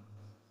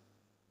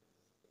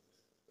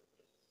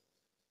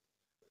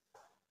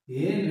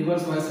 ಏನ್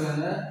ರಿವರ್ಸ್ ವಾಯ್ಸ್ ರಾಯ್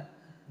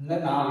ಅಂದ್ರೆ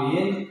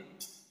ನಾವೇನ್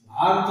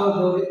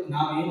ಭಾರತದವ್ರಿಗೆ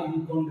ನಾವೇನ್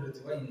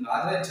ಅನ್ಕೊಂಡಿರ್ತೀವ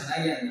ಹಿಂಗಾದ್ರೆ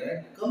ಚೆನ್ನಾಗಿ ಅಂದ್ರೆ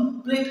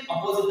ಕಂಪ್ಲೀಟ್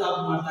ಅಪೋಸಿಟ್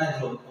ಆಗಿ ಮಾಡ್ತಾ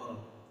ಇದ್ರು ಅವರು.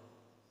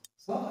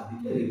 ಸೊ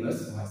ಅದಕ್ಕೆ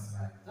ರಿವರ್ಸ್ ವಾಯ್ಸ್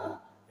ರಾಯ್ ಅಂತ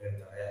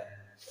ಹೇಳ್ತಾರೆ.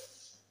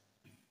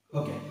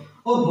 ಓಕೆ,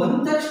 ಅವ್ರು ಬಂದ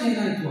ತಕ್ಷಣ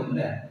ಏನಾಯ್ತು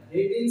ಅಂದ್ರೆ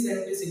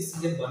 1876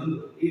 ಗೆ ಬಂದು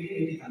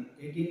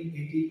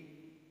 1880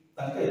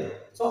 ತನಕ ಇದ್ರು.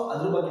 ಸೊ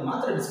ಅದ್ರ ಬಗ್ಗೆ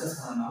ಮಾತ್ರ ಡಿಸ್ಕಸ್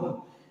ಮಾಡೋಣ ನಾವು.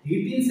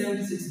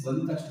 1876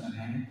 ಬಂದ ತಕ್ಷಣ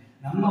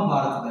ನಮ್ಮ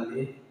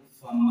ಭಾರತದಲ್ಲಿ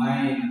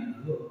ಫಮೈನ್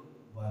ಅನ್ನೋದು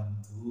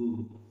ಬಂತು.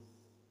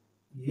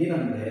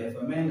 ಏನಂದ್ರೆ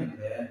ಫಮೈನ್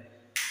ಅಂದ್ರೆ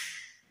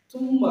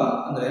ತುಂಬಾ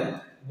ಅಂದ್ರೆ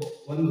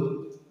ಒಂದು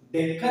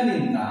ಡೆಕ್ಕನ್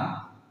ಇಂದ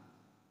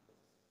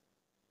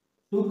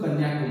ಟು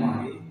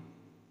ಕನ್ಯಾಕುಮಾರಿ,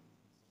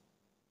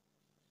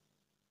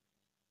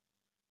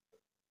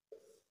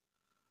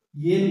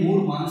 ಏನ್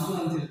 3 ಮಾನ್ಸೂನ್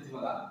ಅಂತ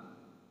ಇರ್ತೀವಲ್ಲ,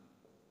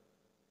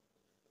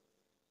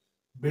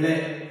 ಬೆಳೆ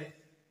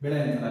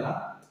ಅಂತಾರಲ್ಲ,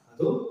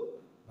 ಅದು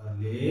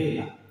ಬರಲೇ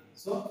ಇಲ್ಲ.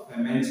 ಸೊ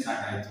ಫೆಮೈನ್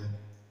ಸ್ಟಾರ್ಟ್ ಆಯ್ತು.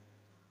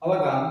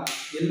 ಅವಾಗ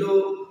ಎಲ್ಲೋ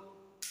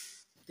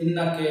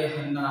ತಿನ್ನಕ್ಕೆ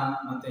ಅನ್ನ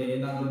ಮತ್ತೆ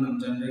ಏನಾದ್ರು ನಮ್ಮ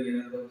ಜನರಿಗೆ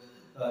ಏನಾದ್ರು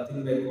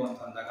ತಿನ್ಬೇಕು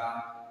ಅಂತಂದಾಗ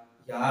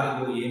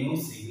ಯಾರಿಗೂ ಏನೂ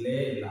ಸಿಗ್ಲೇ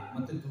ಇಲ್ಲ,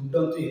 ಮತ್ತೆ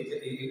ದುಡ್ಡಂತೂ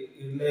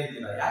ಇರ್ಲೇ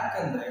ಇದ್ದಿಲ್ಲ.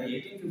 ಯಾಕಂದ್ರೆ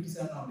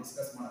 1857 ನಾವು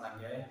ಡಿಸ್ಕಸ್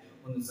ಮಾಡಿದಂಗೆ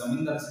ಒಂದು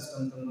ಜಮೀನ್ದಾರ್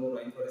ಸಿಸ್ಟಮ್ ತಂದ್ರು,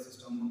 ರೈತವಾಡಿ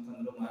ಸಿಸ್ಟಮ್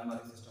ತಂದ್ರು,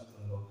 ಮಾಲ್ವಾಡಿ ಸಿಸ್ಟಮ್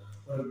ತಂದ್ರು,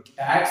 ಅವ್ರು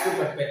ಟ್ಯಾಕ್ಸ್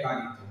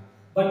ಕಟ್ಟಬೇಕಾಗಿತ್ತು.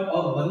 ಬಟ್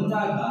ಅವ್ರು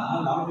ಬಂದಾಗ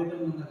ಲಾರ್ಡ್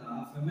ಲಿಟ್ಟನ್ ಬಂದಾಗ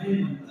ಫೆಮೈನ್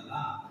ಬಂತಲ್ಲ,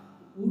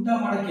 ಊಟ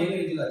ಮಾಡಕ್ಕೆ ಏನೂ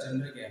ಇದ್ದಿಲ್ಲ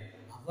ಜನರಿಗೆ.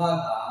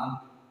 ಅವಾಗ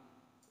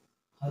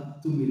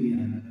 10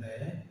 ಮಿಲಿಯನ್ ಅಂದ್ರೆ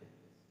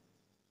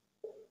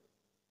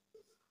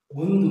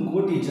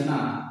 1,00,00,000 ಜನ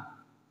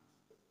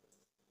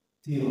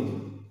ತೀರೋದು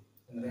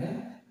ಅಂದ್ರೆ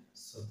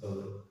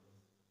ಸತ್ತೋದ್ರು.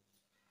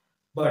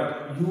 ಬಟ್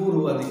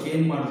ಇವರು ಅದಕ್ಕೆ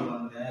ಏನ್ ಮಾಡಿದ್ರು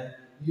ಅಂದ್ರೆ,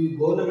 ಈ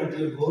ಗೌರ್ಮೆಂಟ್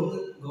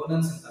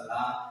ಗವರ್ನೆನ್ಸ್ ಇತ್ತಲ್ಲ,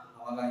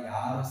 ಅವಾಗ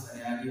ಯಾರು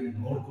ಸರಿಯಾಗಿ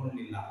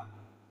ನೋಡ್ಕೊಂಡಿಲ್ಲ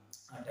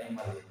ಆ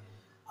ಟೈಮಲ್ಲಿ.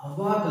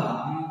 ಅವಾಗ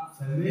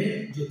ಫೆಮೇನ್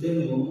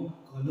ಜೊತೆನೂ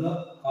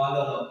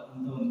ಕಾಲರ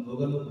ಅಂತ ಒಂದು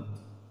ರೋಗನೂ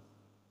ಬಂತು,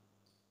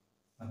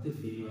 ಮತ್ತೆ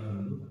ಫೀವರ್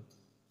ಅನ್ನೋದು ಬಂತು,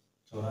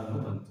 ಜ್ವರನೂ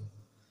ಬಂತು.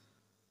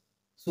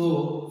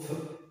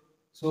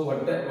 ಸೊ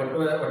ಹೊಟ್ಟೆ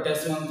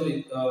ಹಸಿವು ಅಂತೂ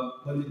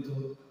ಬಂದಿತ್ತು,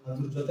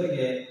 ಅದ್ರ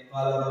ಜೊತೆಗೆ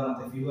ಕಾಲರ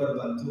ಮತ್ತೆ ಫೀವರ್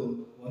ಬಂತು.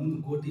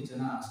 1,00,00,000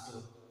 ಜನ ಅಷ್ಟು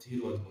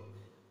ತೀರೋದು.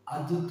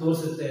 ಅದು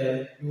ತೋರಿಸುತ್ತೆ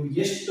ಇವ್ರು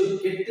ಎಷ್ಟು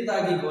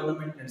ಕೆಟ್ಟದಾಗಿ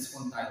ಗವರ್ನಮೆಂಟ್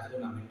ನಡೆಸ್ಕೊಂತಾ ಇದ್ರು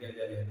ನಮ್ಮ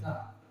ಇಂಡಿಯಾದಲ್ಲಿ ಅಂತ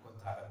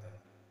ಗೊತ್ತಾಗುತ್ತೆ.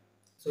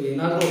 ಸೊ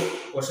ಏನಾದ್ರು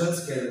ಕ್ವಶನ್ಸ್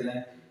ಕೇಳಿದ್ರೆ,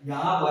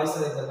 ಯಾವ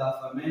ವಯಸ್ಸಲ್ಲಿ ಇದ್ದಾಗ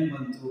ಫೆಮೇನ್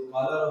ಬಂತು,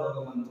 ಕಾಲರ ರೋಗ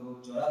ಬಂತು,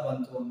 ಜ್ವರ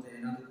ಬಂತು ಅಂತ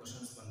ಏನಾದ್ರು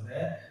ಕ್ವಶನ್ಸ್ ಬಂದ್ರೆ,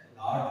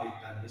 ಲಾರ್ಡ್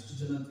ಲಿಟ್ಟನ್ ಎಷ್ಟು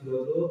ಜನ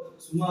ತೀರೋದು?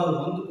 ಸುಮಾರು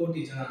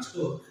 1,00,00,000 ಜನ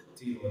ಅಷ್ಟು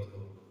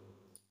ತೀರೋದು.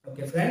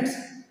 ಓಕೆ ಫ್ರೆಂಡ್ಸ್,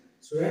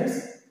 ಸ್ಟೂಡೆಂಟ್ಸ್,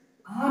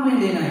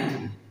 ಆಮೇಲೆ ಏನಾಯ್ತು?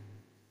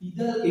 ಈಗ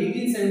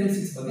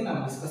 1876 ಬಗ್ಗೆ ನಾವು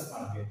ಡಿಸ್ಕಸ್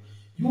ಮಾಡಿದ್ವಿ.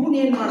 ಇವನು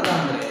ಏನ್ ಮಾಡ್ದ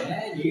ಅಂದ್ರೆ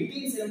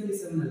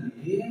 1876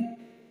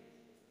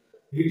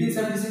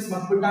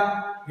 ಮಾಡ್ಬಿಟ್ಟ.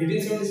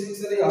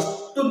 1876 ಅಲ್ಲಿ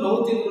ಅಷ್ಟು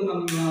ನೋವು ತಿಂದ್ರು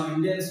ನಮ್ಮ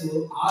ಇಂಡಿಯನ್ಸ್.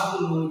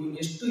 ಆದ್ರೂ ಇವ್ನು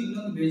ಎಷ್ಟು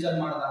ಇನ್ನೊಂದು ಬೇಜಾರು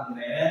ಮಾಡ್ದ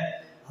ಅಂದ್ರೆ,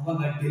 ಅವಾಗ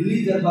ಡೆಲ್ಲಿ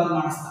ದರ್ಬಾರ್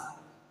ಮಾಡಿಸ್ದ.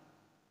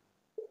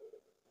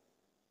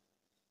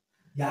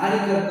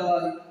 ಯಾರಿಗೆ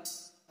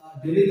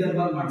ಡೆಲ್ಲಿ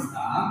ದರ್ಬಾರ್ ಮಾಡಿಸ್ದ?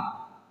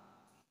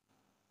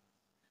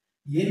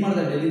 ಏನ್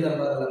ಮಾಡ್ದ ಡೆಲ್ಲಿ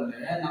ದರ್ಬಾರ್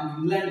ಅಂದ್ರೆ, ನಮ್ಮ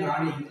ಇಂಗ್ಲೆಂಡ್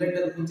ರಾಣಿ, ಇಂಗ್ಲೆಂಡ್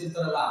ಅಲ್ಲಿ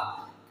ಕೂತಿರ್ತಾರಲ್ಲ,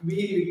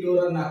 ಕ್ವೀನ್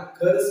ವಿಕ್ಟೋರಿಯಾನ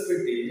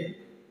ಕರೆಸ್ಬಿಟ್ಟು,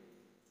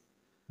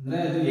 ಅಂದ್ರೆ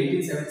ಇದು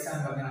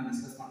 1877 ಬಗ್ಗೆ ನಾನು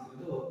ಡಿಸ್ಕಸ್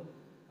ಮಾಡ್ತಿರೋದು.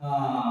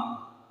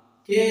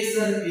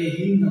 ಕೇಸರ್ ಎ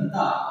ಹಿಂದ್ ಅಂತ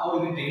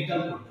ಅವರಿಗೆ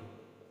ಟೈಟಲ್ ಕೊಟ್ಟರು.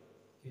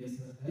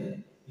 ಕೇಸರ್ ಎ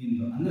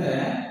ಹಿಂದ್ ಅಂದ್ರೆ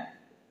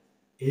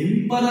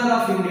ಎಂಪರರ್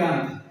ಆಫ್ ಇಂಡಿಯಾ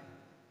ಅಂತ.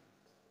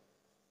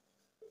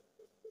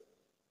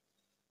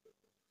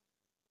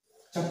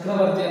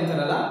 ಚಕ್ರವರ್ತಿ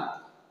ಅಂತಾರಲ್ಲ,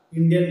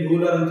 ಇಂಡಿಯನ್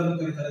ರೂಲರ್ ಅಂತ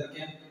ಕರೀತಾರೆ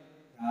ಅದಕ್ಕೆ.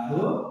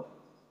 ಯಾರು?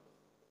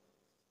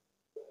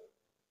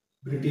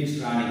 ಬ್ರಿಟಿಷ್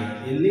ರಾಣಿಗೆ.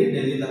 ಎಲ್ಲಿ?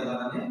 ಡೆಲ್ಲಿ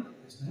ದರ್ಬಾರಲ್ಲಿ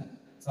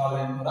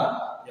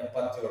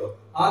 1877.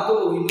 ಅದು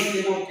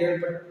ಇನ್ನೊಂದೇನೋ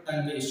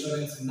ಕೇಳ್ಪಟ್ಟಂಗೆ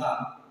ಇನ್ಶೂರೆನ್ಸ್ ಇಂದ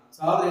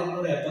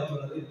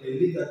 1877ರಲ್ಲಿ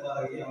ಡೆಲ್ಲಿ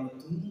ದರ್ಬಾರಿಗೆ ಅವನು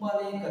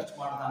ತುಂಬಾನೇ ಖರ್ಚು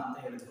ಮಾಡ್ದ ಅಂತ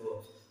ಹೇಳಿದ್ರು.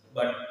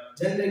 ಬಟ್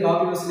ಜನರಿಗೆ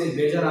ಆಬ್ವಿಯಸ್ಲಿ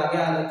ಬೇಜಾರಾಗೇ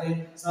ಆಗುತ್ತೆ.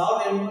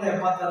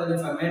 1876ರಲ್ಲಿ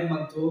ಫೆಮೇನ್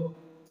ಬಂತು,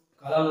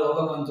 ಕಾಲರ ರೋಗ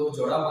ಬಂತು,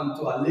 ಜ್ವರ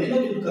ಬಂತು, ಅಲ್ಲೇನೋ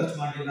ದುಡ್ಡು ಖರ್ಚು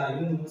ಮಾಡಲಿಲ್ಲ.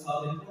 ಇವನು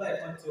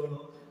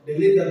 1877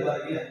 ಡೆಲ್ಲಿ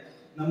ದರ್ಬಾರಿಗೆ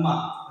ನಮ್ಮ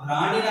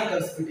ರಾಣಿನ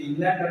ಕರೆಸ್ಬಿಟ್ಟು,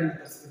 ಇಂಗ್ಲೆಂಡ್ ರಾಣಿನ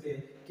ಕರೆಸ್ಬಿಟ್ಟು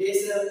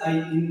ಕೇಸರ್ ಐ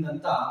ಹಿಂದ್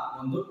ಅಂತ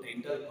ಒಂದು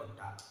ಟೈಟಲ್ ಕೊಟ್ಟ.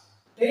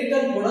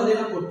 ಟೈಟಲ್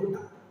ಕೊಡೋದೇನೋ ಕೊಟ್ಬಿಟ್ಟ.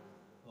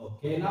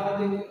 ಓಕೆ, ನಾವು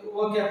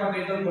ಓಕೆ ಅಪ್ಪ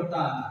ಟೈಟಲ್ ಕೊಟ್ಟ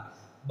ಅಂತ.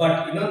 ಬಟ್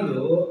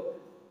ಇನ್ನೊಂದು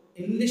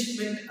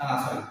ಇನ್ವೆಸ್ಟ್ಮೆಂಟ್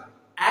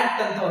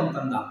ಆಕ್ಟ್ ಅಂತ ಒಂದು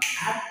ತಂದ.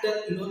 ಆಕ್ಟ್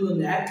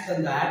ಇನ್ನೊಂದೊಂದು ಆಕ್ಟ್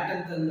ತಂದ. ಆಕ್ಟ್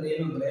ಅಂತಂದ್ರೆ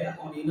ಏನು ಅಂದ್ರೆ,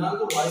 ಅವ್ನು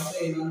ಏನಾದ್ರು ವಾಯ್ಸ್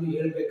ಏನಾದ್ರು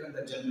ಹೇಳ್ಬೇಕಂತ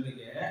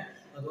ಜನರಿಗೆ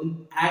ಅದೊಂದು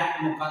ಆಕ್ಟ್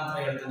ಮುಖಾಂತರ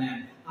ಹೇಳ್ತಾನೆ.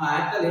 ಆ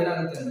ಆಕ್ಟ್ ಅಲ್ಲಿ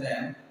ಏನಾಗುತ್ತೆ ಅಂದ್ರೆ,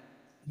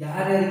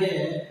 ಯಾರ್ಯಾರಿಗೆ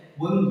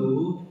ಒಂದು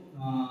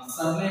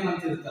ಸರ್ನೇಮ್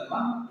ಅಂತ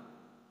ಇರುತ್ತಲ್ವಾ,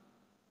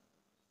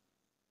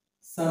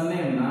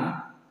 ಸರ್ನೇಮ್ ನ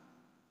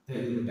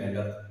ತೆಗೆದುಬಿಟ್ಟ.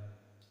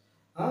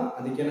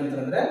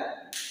 ಅದಕ್ಕೇನಂತಂದ್ರೆ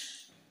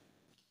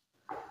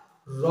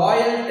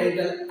royal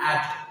title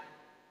act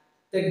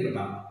ತೆಗೆದ್ಬಿಟ್ಟ.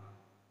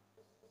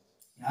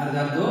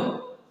 ಯಾರ್ದಾರ್ದು?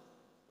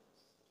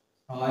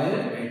 Royal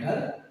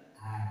title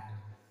act.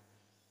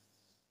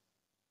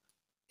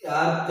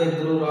 ಯಾರು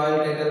ತೆಗೆದ್ರು ರಾಯಲ್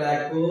ಟೈಟಲ್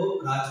ಆಕ್ಟ್?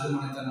 ರಾಜರ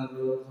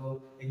ಮನೆತನದ್ದು.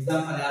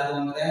 ಎಕ್ಸಾಂಪಲ್ ಯಾರು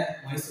ಅಂದ್ರೆ,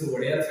 ಮೈಸೂರು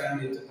ಒಡೆಯರ್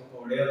ಫ್ಯಾಮಿಲಿ ಇತ್ತು, ಪಾಪ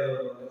ಒಡೆಯರ್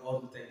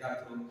ಅವ್ರದ್ದು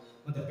ತೆಗೆದಾಕ್ರು.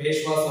 ಮತ್ತೆ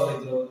ಪೇಶ್ವಾಸ್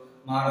ಅವರಿದ್ರು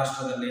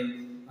ಮಹಾರಾಷ್ಟ್ರದಲ್ಲಿ,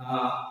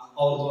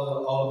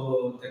 ಅವ್ರದ್ದು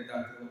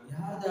ತೆಗೆದಾಕ್ರು.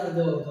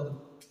 ಯಾರ್ದಾರ್ದು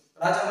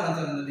ರಾಜ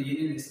ಮನೆತನದಲ್ಲಿ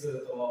ಏನೇನು ಹೆಸರು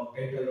ಇರುತ್ತೋ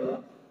ಟೈಟಲ್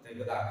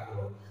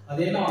ತೆಗೆದಾಕ್ರು.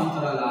 ಅದೇನೋ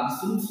ಅಂತಾರಲ್ಲ,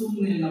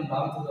 ಸುಮ್ಮನೆ ನಮ್ಮ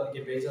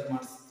ಭಾರತದವ್ರಿಗೆ ಬೇಜಾರು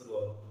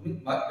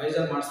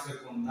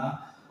ಮಾಡಿಸ್ಬೇಕು ಅಂತ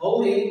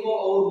ಅವ್ರು ಹೆಂಗೋ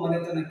ಅವ್ರ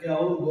ಮನೆತನಕ್ಕೆ,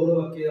 ಅವ್ರ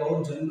ಗೌರವಕ್ಕೆ, ಅವ್ರ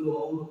ಜನರು,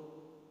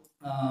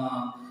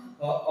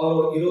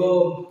 ಅವರು ಇರೋ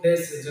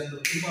ಪ್ಲೇಸ್ ಜನರು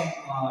ತುಂಬಾ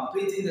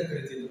ಪ್ರೀತಿಯಿಂದ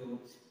ಕರೀತಿದ್ರು.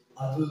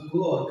 ಅದಕ್ಕೂ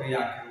ಅವ್ರ ಕೈ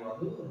ಹಾಕಿದ್ರು.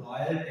 ಅದು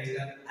ರಾಯಲ್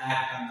ಟೈಟಲ್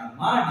ಆಕ್ಟ್ ಅಂತ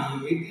ಮಾಡಿ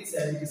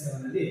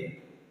 1877 ಅಲ್ಲಿ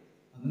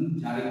ಅದನ್ನು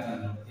ಜಾರಿಗೆ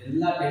ತಂದ್ರು.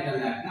 ಎಲ್ಲಾ ಟೈಟಲ್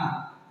ಆಕ್ಟ್ ನ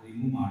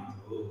ರಿಮೂವ್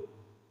ಮಾಡಿದ್ರು.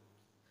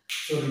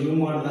 ಸೊ ರಿಮೂವ್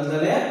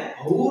ಮಾಡಿದಾಗಲೇ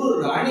ಅವರು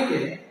ರಾಣಿಗೆ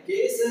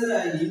ಕೇಸರ್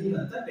ಹಿಂದ್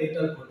ಅಂತ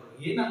ಟೈಟಲ್ ಕೊಟ್ಟರು.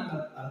 ಏನಂತ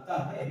ಅರ್ಥ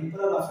ಅಂದ್ರೆ,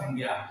 emperor of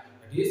India,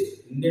 that is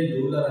Indian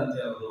ruler ಅಂತ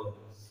ಅವರು.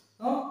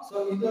 ಸೊ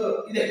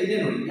ಇದೆ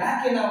ನೋಡಿ.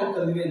 ಯಾಕೆ ನಾವು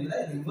ಕಲ್ವಿ ಅಂದ್ರೆ,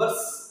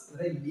 ರಿವರ್ಸ್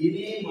ಅಂದ್ರೆ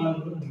ಏನೇ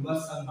ಮಾಡಿದ್ರು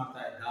ರಿವರ್ಸ್ ಆಗಿ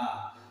ಮಾಡ್ತಾ ಇದ್ದ,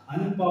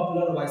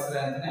 ಅನ್ಪಾಪ್ಯುಲರ್ ವಾಯ್ಸ್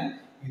ಅಂತಾನೆ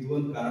ಇದು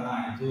ಒಂದು ಕಾರಣ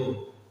ಆಯ್ತು.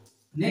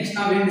 ನೆಕ್ಸ್ಟ್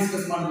ನಾವೇನ್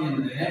ಡಿಸ್ಕಸ್ ಮಾಡ್ತೀವಿ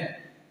ಅಂದ್ರೆ,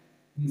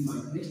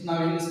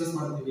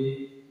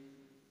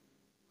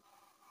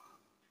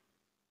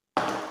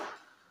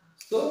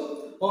 ಸೊ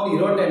ಅವ್ನು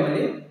ಇರೋ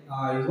ಟೈಮಲ್ಲಿ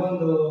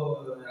ಇದೊಂದು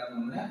ಯಾವುದು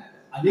ಅಂದ್ರೆ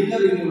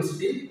ಅಲಿಗಢ್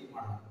ಯೂನಿವರ್ಸಿಟಿ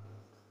ಮಾಡಿದ.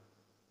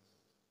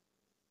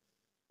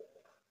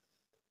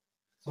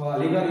 So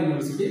Aligarh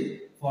university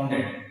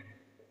founded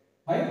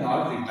by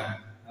lord Lytton,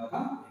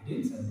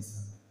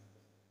 1877.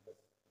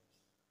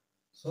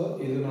 So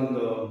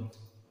ಇದನ್ನೊಂದು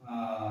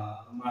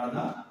ಮಾಡ್ದ.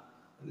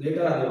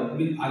 ಲೇಟರ್ ಅದು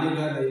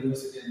ಅಲಿಗಢ್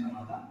ಯೂನಿವರ್ಸಿಟಿ ಅಂತ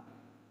ಮಾಡ್ದ.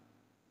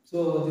 So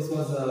this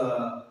was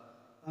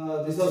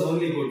this was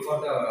only good for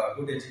the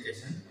good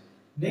education.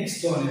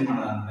 Next ಏನು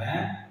ಮಾಡೋಣ ಅಂದ್ರೆ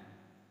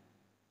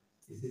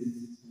this is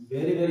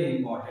very very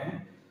important.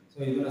 So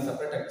ಇದನ್ನ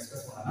ಸಪರೇಟ್ ಆಗಿ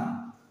ಡಿಸ್ಕಸ್ ಮಾಡೋಣ.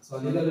 ಸೊ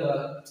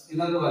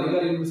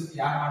ಅಲಿಗರ್ ಯೂನಿವರ್ಸಿಟಿ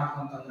ಯಾಕೆ ಮಾಡ್ತು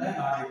ಅಂತಂದ್ರೆ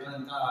ರಿಟರ್ನ್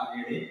ಅಂತ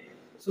ಹೇಳಿ.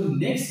 So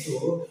next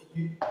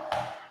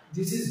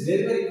this is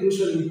very very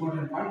crucial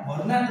important point.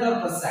 Vernacular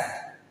press act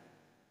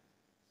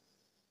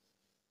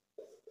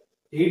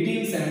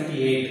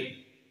 1878.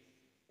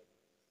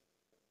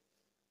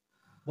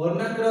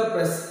 Vernacular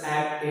press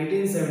act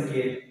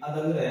 1878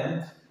 ಅದಂದ್ರೆ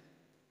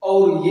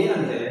ಅವ್ರು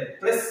ಏನಂದ್ರೆ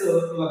ಪ್ರೆಸ್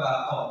ಇವಾಗ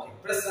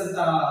ಪ್ರೆಸ್ ಅಂತ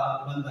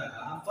ಬಂದಾಗ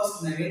ಫಸ್ಟ್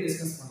ನಾವೇನ್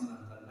ಡಿಸ್ಕಸ್ ಮಾಡೋಣ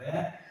ಅಂತಂದ್ರೆ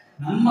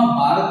ನಮ್ಮ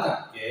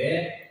ಭಾರತಕ್ಕೆ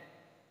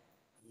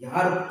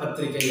ಯಾರ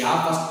ಪತ್ರಿಕೆ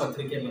ಫಸ್ಟ್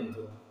ಪತ್ರಿಕೆ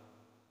ಬಂತು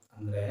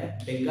ಅಂದ್ರೆ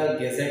ಬೆಂಗಾಲ್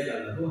ಗೆಜೆಟ್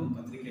ಅನ್ನೋದು ಒಂದು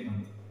ಪತ್ರಿಕೆ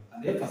ಬಂತು.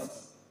 ಅದೇ ಫಸ್ಟ್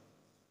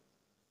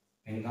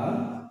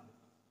ಬೆಂಗಾಲ್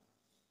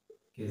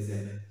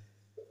ಗೆಜೆಟ್.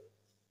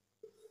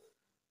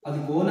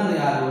 ಅದಕ್ಕೆ ಓನರ್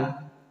ಯಾರು?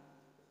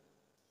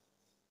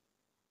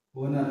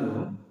 ಓನರು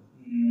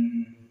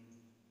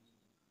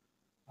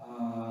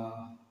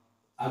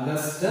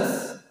ಅಗಸ್ಟಸ್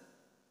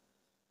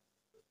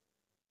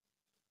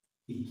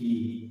ಇಕ್ಕಿ.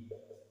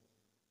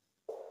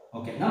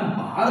 ಓಕೆ, ನಮ್ಮ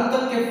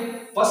ಭಾರತಕ್ಕೆ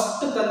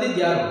ಫಸ್ಟ್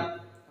ತಂದಿದ್ದು ಯಾರು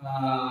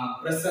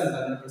ಪ್ರೆಸ್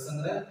ಅಂತಂದ್ರೆ? ಪ್ರೆಸ್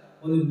ಅಂದ್ರೆ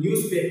ಒಂದು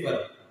ನ್ಯೂಸ್ ಪೇಪರ್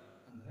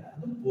ಅಂದ್ರೆ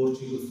ಅದು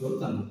ಪೋರ್ಚುಗೀಸ್ ಅವರು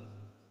ತಂದು.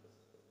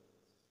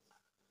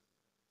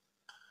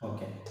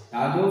 ಓಕೆ,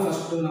 ಯಾವುದು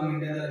ಫಸ್ಟ್ ನಮ್ಮ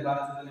ಇಂಡಿಯಾದಲ್ಲಿ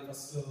ಭಾರತದಲ್ಲಿ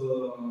ಫಸ್ಟ್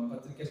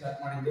ಪತ್ರಿಕೆ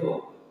ಸ್ಟಾರ್ಟ್ ಮಾಡಿದ್ದು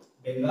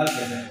ಬೆಂಗಾಲ್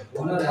ಗೆಜೆಟ್.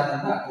 ಓನರ್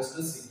ಯಾರಂತ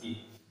ಅಗಸ್ಟಸ್ ಇಕ್ಕಿ,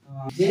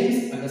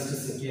 ಜೇಮ್ಸ್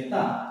ಅಗಸ್ಟಸ್ ಇಕ್ಕಿ ಅಂತ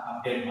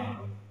ಅಪ್ಡೇಟ್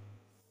ಮಾಡಬಹುದು.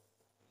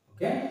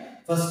 ಓಕೆ,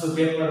 ಫಸ್ಟ್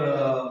ಪೇಪರ್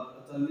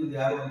ತಂದಿದ್ದು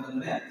ಯಾರು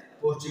ಅಂತಂದ್ರೆ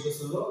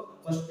ಪೋರ್ಚುಗೀಸರು.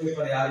 ಫಸ್ಟ್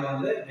ಪೇಪರ್ ಯಾರು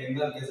ಅಂದ್ರೆ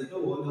Bengal gazette,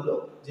 owner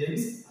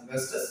James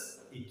Augustus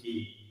ಇಕ್ಕಿ.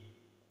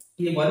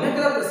 ಈ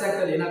ವರ್ನಾಕ್ಯುಲರ್ ಪ್ರೆಸ್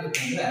ಆಕ್ಟ್ ಅಲ್ಲಿ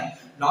ಏನಾಗುತ್ತೆ ಅಂದ್ರೆ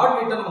ಲಾರ್ಡ್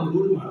ಲಿಟನ್ ಒಂದು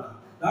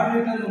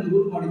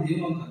ರೂಲ್ ಮಾಡಿದ್ದು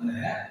ಏನು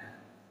ಅಂತಂದ್ರೆ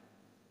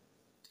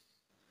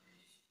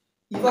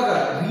ಇವಾಗ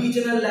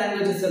ರೀಜನಲ್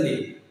ಲ್ಯಾಂಗ್ವೇಜಸ್ ಅಲ್ಲಿ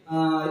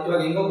ಇವಾಗ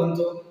ಹೆಂಗೋ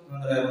ಬಂತು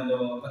ಅಂದ್ರೆ ಒಂದು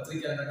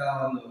ಪತ್ರಿಕೆ ಅಂದಾಗ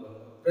ಒಂದು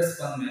ಪ್ರೆಸ್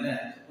ಬಂದ ಮೇಲೆ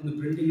ಒಂದು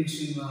ಪ್ರಿಂಟಿಂಗ್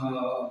ಮಿಷಿನ್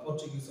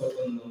ಪೋರ್ಚುಗೀಸ್ ಅವ್ರು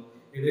ಬಂದು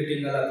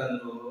ಎಡಿಟಿಂಗ್ ಎಲ್ಲ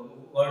ತಂದ್ರು,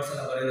 ವರ್ಡ್ಸ್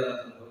ಎಲ್ಲ ಬರೆಯೋದೆಲ್ಲ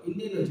ತಂದ್ರು.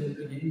 ಇಂದಿನ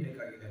ಜನರಿಗೆ ಏನ್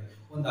ಬೇಕಾಗಿದೆ?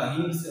 ಒಂದು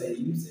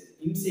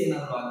ಹಿಂಸೆ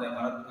ಏನಾದ್ರು ಆದ್ರೆ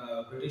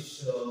ಬ್ರಿಟಿಷ್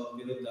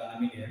ವಿರುದ್ಧ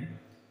ನಮಗೆ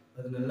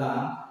ಅದನ್ನೆಲ್ಲ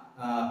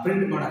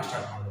ಪ್ರಿಂಟ್ ಮಾಡಕ್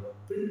ಸ್ಟಾರ್ಟ್ ಮಾಡಿದ್ರು.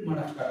 ಪ್ರಿಂಟ್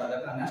ಮಾಡಕ್ ಸ್ಟಾರ್ಟ್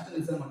ಆದಾಗ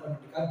ನ್ಯಾಷನಲಿಸಮ್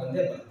ಆಟೋಮೆಟಿಕ್ ಆಗಿ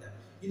ಬಂದೇ ಬರುತ್ತೆ.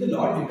 ಇದು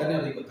ಲಾರ್ಡ್ ಲಿಟನ್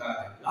ಅವರಿಗೆ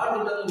ಗೊತ್ತಾಗುತ್ತೆ. ಲಾರ್ಡ್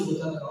ಲಿಟನ್ ಅವ್ರಿಗೆ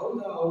ಗೊತ್ತಾದಾಗ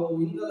ಅವ್ರು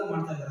ಹಿಂಗೆಲ್ಲ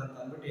ಮಾಡ್ತಾ ಇದಾರೆ ಅಂತ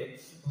ಅಂದ್ಬಿಟ್ಟು ಏನ್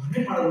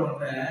ಮಾಡಿದ್ರು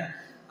ಅಂದ್ರೆ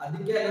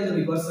ಅದಕ್ಕೆ ಒಂದು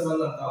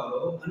ರಿವರ್ಸಬಲ್ ಅಂತ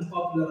ಅವರು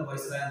ಅನ್ಪಾಪ್ಯುಲರ್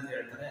ವೈಸ್ರಾಯ್ ಅಂತ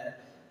ಹೇಳ್ತಾರೆ,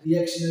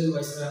 ರಿಯಾಕ್ಷನರಿ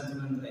ವೈಸ್ರಾಯ್ ಅಂತ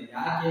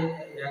ಹೇಳ್ತಾರೆ.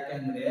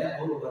 ಯಾಕೆಂದ್ರೆ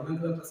ಅವರು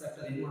ವರ್ನಾಕ್ಯುಲರ್ ಪ್ರೆಸ್ ಆಕ್ಟ್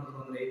ಅಲ್ಲಿ ಏನ್ ಮಾಡಿದ್ರು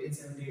ಅಂದ್ರೆ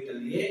 1878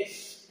 ಅಲ್ಲಿ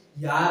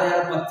ಯಾರ್ಯಾರ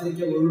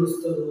ಪತ್ರಿಕೆ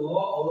ಹೊರಡಿಸ್ತಾರೋ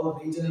ಅವ್ರ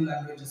ರೀಜನಲ್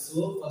ಲ್ಯಾಂಗ್ವೇಜಸ್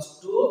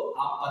ಫಸ್ಟ್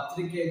ಆ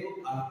ಪತ್ರಿಕೆದು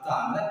ಅರ್ಥ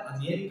ಅಂದ್ರೆ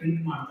ಅದೇನ್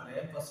ಪ್ರಿಂಟ್ ಮಾಡ್ತಾರೆ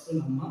ಫಸ್ಟ್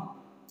ನಮ್ಮ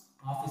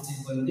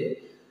ಆಫೀಸಿಗೆ ಬಂದು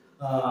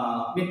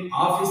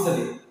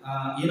ಆಫೀಸಲ್ಲಿ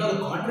ಏನಾದ್ರು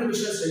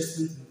ಕಾಂಟ್ರಿಬ್ಯೂಷನ್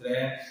ಸ್ಟೇಟ್ಸ್ಮೆಂಟ್ ಇದ್ರೆ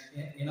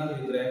ಏನಾದ್ರು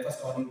ಇದ್ರೆ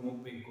ಫಸ್ಟ್ ಅವನಿಗೆ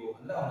ಹೋಗ್ಬೇಕು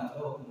ಅಂದ್ರೆ ಅವನ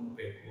ಹತ್ರ ಹೋಗಿ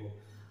ಮುಟ್ಬೇಕು.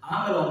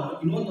 ಆಮೇಲೆ ಅವನು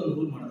ಇನ್ನೊಂದೊಂದು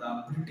ರೂಲ್ ಮಾಡ್ದ,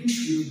 ಬ್ರಿಟಿಷ್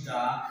ವಿರುದ್ಧ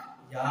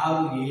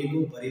ಯಾರು ಏನು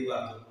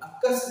ಬರಿಬಾರ್ದು.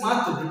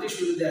 ಅಕಸ್ಮಾತ್ ಬ್ರಿಟಿಷ್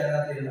ವಿರುದ್ಧ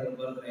ಯಾರಾದ್ರೂ ಏನಾದ್ರು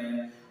ಬರೆದ್ರೆ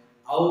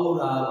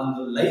ಅವರ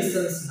ಒಂದು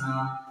ಲೈಸೆನ್ಸ್ ನ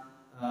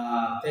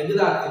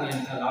ತೆಗೆದಾಕ್ತೀನಿ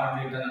ಅಂತ ಲಾರ್ಡ್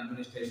ಲಿಟನ್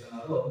ಅಡ್ಮಿನಿಸ್ಟ್ರೇಷನ್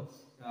ಅವರು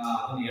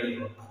ಅದನ್ನ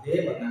ಹೇಳಿದ್ರು. ಅದೇ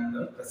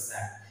ವರ್ನಾಕ್ಯುಲರ್ ಪ್ರೆಸ್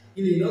ಆಕ್ಟ್.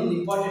 ಇಲ್ಲಿ ಇನ್ನೊಂದು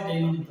ಇಂಪಾರ್ಟೆಂಟ್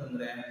ಏನು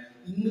ಅಂತಂದ್ರೆ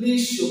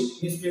ಇಂಗ್ಲಿಷ್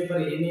ನ್ಯೂಸ್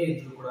ಪೇಪರ್ ಏನೇ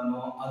ಇದ್ರು ಕೂಡ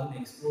ಅದನ್ನ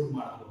ಎಕ್ಸ್ಕ್ಲೂಡ್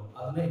ಮಾಡಿದ್ರು,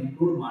 ಅದನ್ನ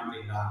ಇನ್ಕ್ಲೂಡ್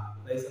ಮಾಡಲಿಲ್ಲ.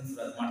 ಲೈಸೆನ್ಸ್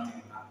ರದ್ದು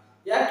ಮಾಡ್ತೀನಿ ಅಂತ.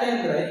 ಯಾಕೆ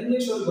ಅಂದ್ರೆ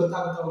ಇಂಗ್ಲಿಷ್ ಅವ್ರಿಗೆ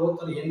ಗೊತ್ತಾಗುತ್ತಾ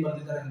ಓದ್ತಾರೆ ಏನ್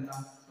ಬರ್ದಿದ್ದಾರೆ ಅಂತ.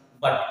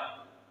 ಬಟ್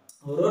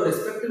ಅವರು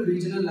ರೆಸ್ಪೆಕ್ಟಿವ್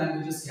ರೀಜನಲ್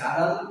ಲ್ಯಾಂಗ್ವೇಜಸ್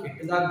ಯಾರಾದ್ರೂ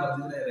ಕೆಟ್ಟದಾಗಿ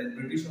ಬರ್ದಿದ್ರೆ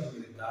ಬ್ರಿಟಿಷ್ ಅವ್ರ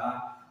ವಿರುದ್ಧ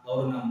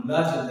ಅವ್ರನ್ನ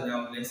ಮುಲಾಜಿಲ್ದರೆ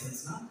ಅವ್ರ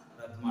ಲೈಸೆನ್ಸ್ ನ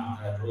ರದ್ದು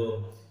ಮಾಡ್ತಾ ಇದ್ರು.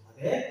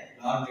 ಅದೇ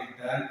lord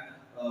Lytton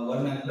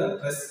vernacular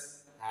press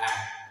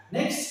act.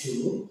 Next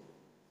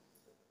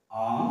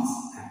arms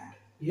act.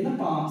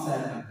 ಏನಪ್ಪ ಆರ್ಮ್ಸ್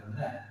ಆಕ್ಟ್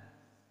ಅಂತಂದ್ರೆ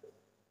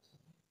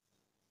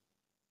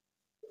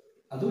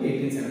ಅದು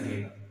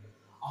 1878.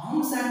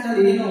 ಆರ್ಮ್ಸ್ ಆಕ್ಟ್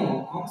ಅಲ್ಲಿ ಏನು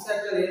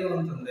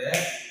ಅಂತಂದ್ರೆ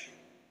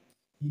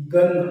ಈ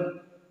ಗನ್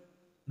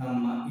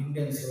ನಮ್ಮ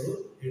ಇಂಡಿಯನ್ಸ್ ಅವರು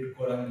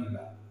ಹಿಡ್ಕೊಳ್ಳಂಗಿಲ್ಲ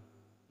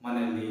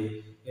ಮನೆಯಲ್ಲಿ,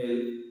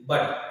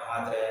 ಬಟ್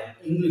ಆದ್ರೆ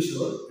ಇಂಗ್ಲಿಷ್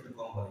ಅವರು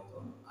ಹಿಡ್ಕೊಂಡ್ಬರ್ತು.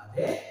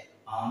 ಅದೇ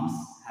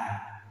arms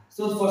act.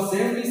 So for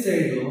safety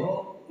side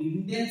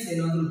Indians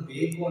ಏನಾದ್ರು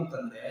ಬೇಕು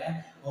ಅಂತಂದ್ರೆ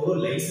ಅವರು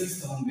ಲೈಸೆನ್ಸ್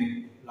ತಗೊಬೇಕು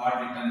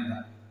ಲಾರ್ಡ್ ಲಿಟನ್ ಇಂದ.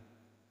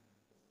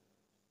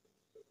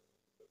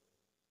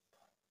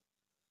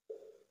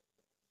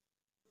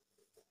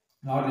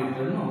 ಲಾರ್ಡ್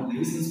ಲಿಟನ್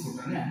ಲೈಸೆನ್ಸ್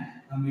ಕೊಟ್ಟಾನೆ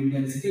ನಮ್ಮ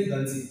ಇಂಡಿಯನ್ಸ್ಗೆ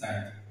ಗನ್ ಸಿಗ್ತಾ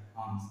ಇತ್ತು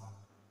ಆರ್ಮ್ಸ್.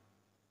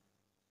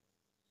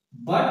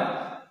 ಬಟ್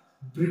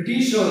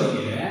ಬ್ರಿಟಿಷ್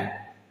ಅವರಿಗೆ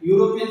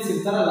ಯುರೋಪಿಯನ್ಸ್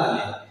ಇರ್ತಾರಲ್ಲ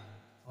ಅಲ್ಲಿ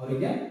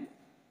ಅವರಿಗೆ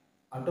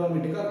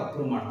ಆಟೋಮೆಟಿಕ್ ಆಗಿ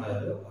ಅಪ್ರೂವ್ ಮಾಡ್ತಾ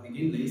ಇದ್ರು.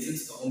 ಅವರಿಗೆ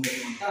ಲೈಸೆನ್ಸ್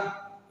ತಗೊಬೇಕು ಅಂತ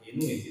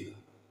ಏನೂ ಇದ್ದಿಲ್ಲ.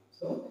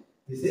 So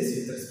this is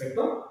with respect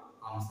to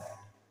arms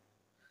act.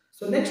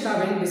 So next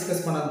ನಾವೇನು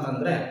ಡಿಸ್ಕಸ್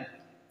ಮಾಡೋದಂತಂದ್ರೆ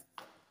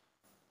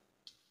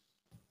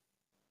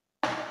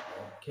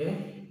ಓಕೆ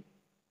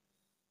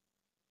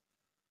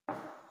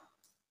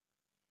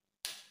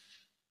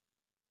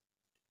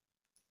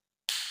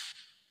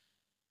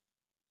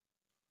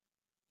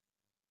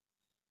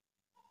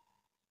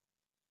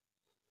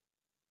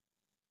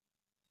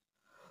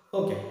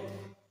ಓಕೆ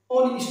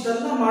ಅವನು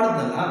ಇಷ್ಟೆಲ್ಲ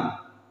ಮಾಡಿದ್ನಲ್ಲ,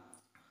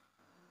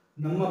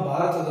 ನಮ್ಮ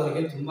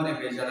ಭಾರತದವರಿಗೆ ತುಂಬಾನೇ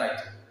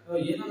ಬೇಜಾರಾಯ್ತು.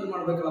 ಏನಾದ್ರು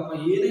ಮಾಡ್ಬೇಕಲ್ಲಪ್ಪ,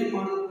 ಏನೇ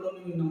ಮಾಡಿದ್ರು ಕೂಡ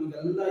ನೀವು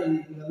ನಮಗೆಲ್ಲ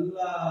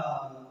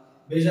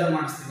ಬೇಜಾರು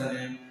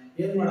ಮಾಡಿಸ್ತಿದ್ದಾನೆ,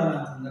 ಏನ್ ಮಾಡೋಣ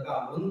ಅಂತಂದಾಗ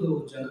ಒಂದು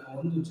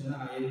ಜನ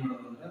ಏನ್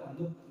ಮಾಡೋದು ಅಂದ್ರೆ,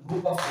 ಒಂದು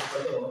ಗ್ರೂಪ್ ಆಫ್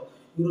ಪೀಪಲ್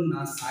ಇವ್ರನ್ನ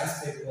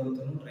ಸಾಯಿಸ್ಬೇಕು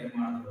ಅಂತಾನು ಟ್ರೈ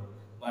ಮಾಡಿದ್ರು.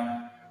 ಬಟ್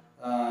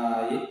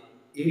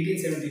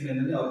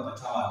 1879 ಅವ್ರು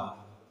ಬಚಾವ್ ಆದ್ರು.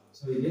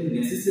 ಸೊ ಇದು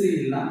ನೆಸೆಸರಿ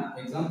ಇಲ್ಲ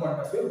exam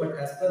point of view, but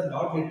as per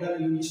lord little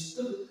ಇವ್ರು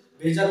ಇಷ್ಟು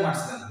ಬೇಜಾರು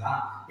ಮಾಡಿಸಿದ್ರಲ್ಲ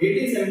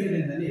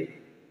 1879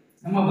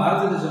 ನಮ್ಮ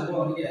ಭಾರತದ ಜನರು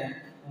ಅವರಿಗೆ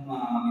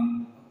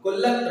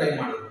ಕೊಲ್ಲಕ್ಕೆ ಟ್ರೈ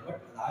ಮಾಡಿದ್ರು,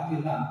 ಬಟ್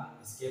ಅದಾಗಿಲ್ಲ,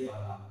 ಎಸ್ಕೇಪ್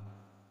ಆದ.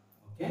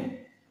 ಓಕೆ,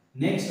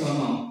 ನೆಕ್ಸ್ಟ್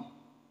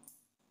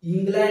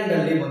ಇಂಗ್ಲೆಂಡ್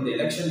ಅಲ್ಲಿ ಒಂದು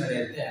ಎಲೆಕ್ಷನ್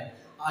ನಡೆಯುತ್ತೆ.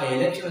 ಆ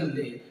ಎಲೆಕ್ಷನ್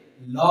ಅಲ್ಲಿ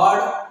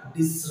ಲಾರ್ಡ್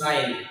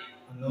ಡಿಸ್ರೈಲಿ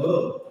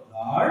ಅನ್ನೋರು,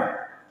 ಲಾರ್ಡ್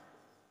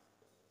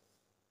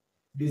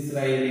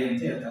ಡಿಸ್ರೈಲಿ ಅಂತ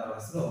ಹೇಳ್ತಾರೆ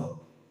ಹೆಸರು,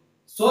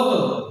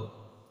 ಸೋತರು.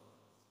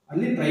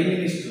 ಅಲ್ಲಿ ಪ್ರೈಮ್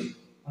ಮಿನಿಸ್ಟರ್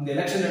ಒಂದು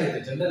ಎಲೆಕ್ಷನ್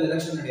ನಡೆಯುತ್ತೆ, ಜನರಲ್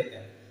ಎಲೆಕ್ಷನ್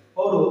ನಡೆಯುತ್ತೆ,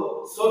 ಅವರು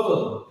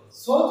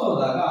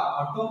ಸೋತೋದಾಗ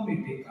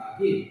ಆಟೋಮೆಟಿಕ್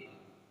ಆಗಿ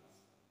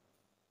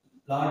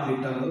ಲಾರ್ಡ್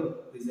ಲಿಟಲ್ ಅವರು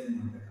ರಿಸೈನ್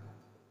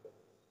ಮಾಡಬೇಕಾಗುತ್ತೆ.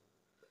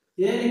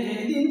 ಏನಕ್ಕೆ?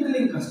 ಇದು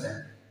ಇಂಟರ್ಲಿಂಕ್ ಅಷ್ಟೇ.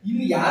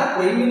 ಇಲ್ಲಿ ಯಾರು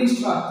ಪ್ರೈಮ್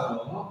ಮಿನಿಸ್ಟರ್ ಆಗ್ತಾರೋ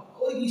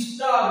ಅವ್ರಿಗೆ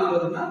ಇಷ್ಟ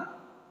ಆಗಿರೋದನ್ನ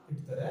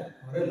ಇಡ್ತಾರೆ,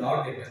 ಅವರೇ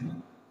ಲಾರ್ಡ್ ಲಿಟಲ್.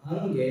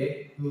 ಹಂಗೆ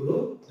ಇವರು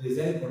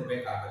ರಿಸೈನ್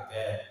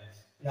ಕೊಡ್ಬೇಕಾಗತ್ತೆ.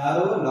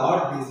 ಯಾರು?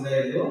 ಲಾರ್ಡ್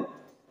ಡಿಸ್ರೈಲ್.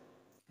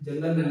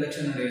 ಜನರಲ್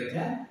ಎಲೆಕ್ಷನ್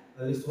ನಡೆಯುತ್ತೆ,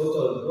 ಅಲ್ಲಿ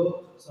ಸೋತೋದ್ರು.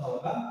 ಸೊ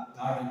ಅವಾಗ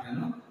ಲಾರ್ಡ್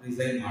ಲಿಟಲ್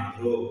ರಿಸೈನ್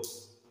ಮಾಡಿದ್ರು.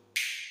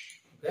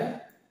 ಓಕೆ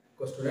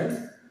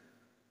ಸ್ಟೂಡೆಂಟ್ಸ್,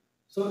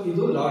 ಸೊ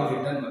ಇದು ಲಾರ್ಡ್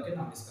ಲಿಟಲ್ ಬಗ್ಗೆ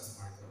ನಾವು ಡಿಸ್ಕಸ್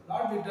ಮಾಡಿದ್ವಿ.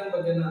 ಲಾರ್ಡ್ ಲಿಟಲ್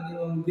ಬಗ್ಗೆ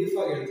ನಾನು ಒಂದು ಬ್ರೀಫ್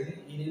ಆಗಿ ಹೇಳ್ತೀನಿ.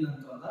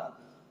 ಏನೇನಂತ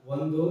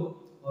ಒಂದು,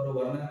 ಅವರು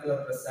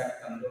ವರ್ನಾಕ್ಯುಲರ್ ಪ್ರೆಸ್ ಆಕ್ಟ್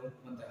ತಂದ್ರು,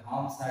 ಮತ್ತೆ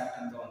ಹಾರ್ಮ್ಸ್ ಆಕ್ಟ್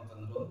ಅಂತ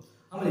ಅಂತಂದ್ರು.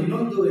 ಆಮೇಲೆ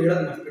ಇನ್ನೊಂದು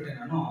ಹೇಳೋದು ಮರ್ತ್ಬಿಟ್ಟೆ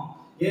ನಾನು,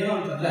 ಏನು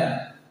ಅಂತಂದ್ರೆ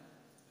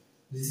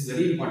this is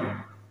very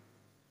important.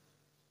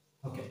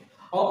 Okay,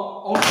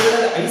 ಅವ್ರು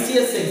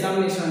ICS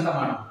ಎಕ್ಸಾಮಿನೇಷನ್ ಅಂತ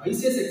ಮಾಡಿ.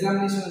 ICS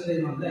ಎಕ್ಸಾಮಿನೇಷನ್ ಅಂದ್ರೆ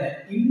ಏನು ಅಂದ್ರೆ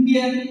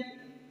ಇಂಡಿಯನ್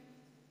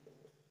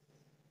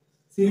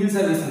ಸಿವಿಲ್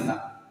ಸರ್ವಿಸ್ ಅಂತ.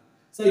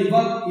 ಸೊ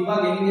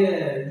ಇವಾಗ ಹೆಂಗೆ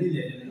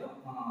ಇದಿದೆ,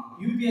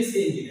 UPSC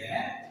ಹೆಂಗಿದೆ,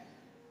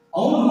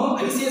 ಅವನು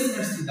ICS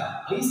ನಡೆಸ್ತಿದ್ದ.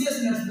 ICS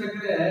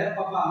ನಡೆಸ್ಬೇಕಾದ್ರೆ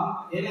ಪಾಪ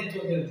ಏನಾಯ್ತು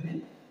ಅಂತ ಹೇಳ್ತೀನಿ,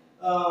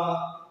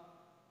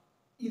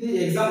 ಇದು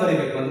ಎಕ್ಸಾಮ್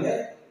ಬರೀಬೇಕು ಅಂದ್ರೆ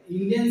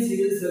ಇಂಡಿಯನ್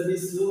ಸಿವಿಲ್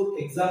ಸರ್ವಿಸ್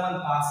ಎಕ್ಸಾಮ್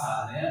ಅಲ್ಲಿ ಪಾಸ್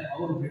ಆದ್ರೆ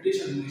ಅವರು ಬ್ರಿಟಿಷ್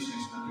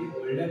ಅಡ್ಮಿನಿಸ್ಟ್ರೇಷನ್ ಅಲ್ಲಿ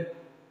ಒಳ್ಳೆ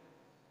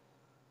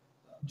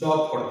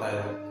ಜಾಬ್ ಕೊಡ್ತಾ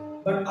ಇದ್ರು.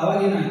 ಬಟ್ ಅವಾಗ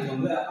ಏನಾಯ್ತು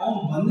ಅಂದ್ರೆ, ಅವ್ನು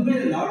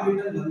ಬಂದ್ಮೇಲೆ, ಲಾರ್ಡ್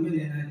ಲಿಟಲ್ ಬಂದ್ಮೇಲೆ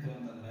ಏನಾಯ್ತು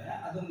ಅಂತಂದ್ರೆ,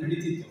 ಅದೊಂದು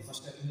ನಡೀತಿತ್ತು.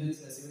 ಫಸ್ಟ್ ಇಂಡಿಯನ್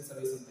ಸಿವಿಲ್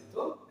ಸರ್ವಿಸ್ ಅಂತ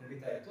ಇತ್ತು,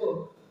 ನಡೀತಾ ಇತ್ತು.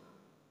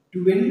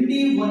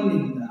 21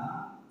 ಇಂದ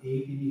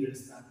 18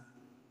 ಇಳಿಸ್ತಾರೆ.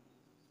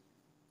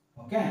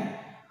 ಓಕೆ,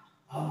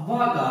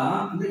 ಅವಾಗ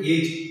ಅಂದ್ರೆ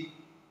ಏಜ್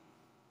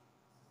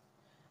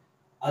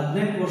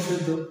 18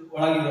 ವರ್ಷದ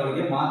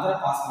ಒಳಗಿರೋರಿಗೆ ಮಾತ್ರ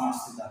ಪಾಸ್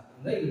ಮಾಡಿಸ್ತಿದ್ದ,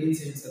 ಅಂದ್ರೆ ಇಂಡಿಯನ್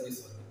ಸಿವಿಲ್ ಸರ್ವಿಸ್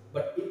ಅವರಿಗೆ.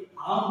 ಬಟ್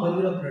ಆ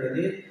ಬಂದಿರೋ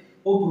ಪೀರಿಯಡ್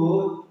ಒಬ್ರು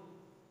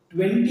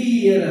 20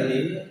 ಇಯರ್ ಅಲ್ಲಿ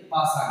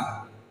ಪಾಸ್ ಆಗಿದ್ರು.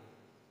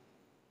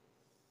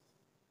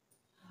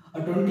 ಆ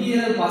 20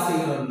 ಇಯರ್ ಅಲ್ಲಿ ಪಾಸ್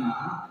ಆಗಿರೋನ್ನ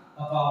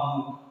ಪಾಪ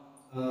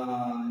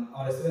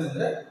ಅವ್ರ ಹೆಸರು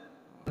ಅಂದ್ರೆ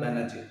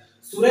ಬ್ಯಾನರ್ಜಿ,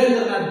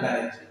 ಸುರೇಂದ್ರನಾಥ್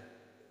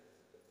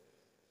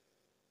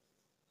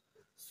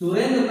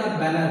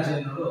ಬ್ಯಾನರ್ಜಿ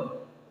ಅನ್ನೋರು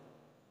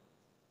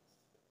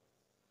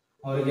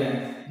ಅವರಿಗೆ,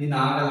 ನೀನ್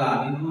ಆಗಲ್ಲ,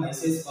 ನೀನು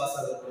ICS ಪಾಸ್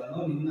ಆದ್ರೂ ಕೂಡ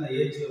ನಿನ್ನ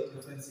ಏಜ್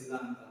ಪ್ರಿಫರೆನ್ಸ್ ಇಲ್ಲ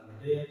ಅಂತ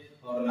ಅಂದ್ಬಿಟ್ಟು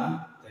ಅವ್ರನ್ನ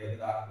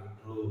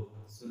ತೆಗೆದುಹಾಕ್ಬಿಟ್ರು,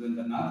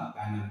 ಸುರೇಂದ್ರನಾಥ್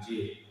ಬ್ಯಾನರ್ಜಿ.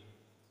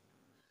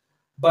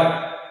 ಬಟ್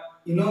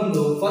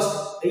ಇನ್ನೊಂದು, ಫಸ್ಟ್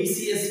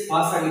ICS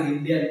ಪಾಸ್ ಆಗಿದ್ದ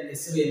ಇಂಡಿಯನ್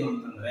ಹೆಸರು ಏನು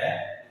ಅಂತಂದ್ರೆ,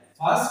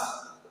 ಫಸ್ಟ್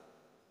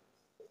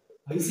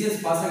ICS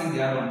ಪಾಸ್ ಆಗಿದ್ದು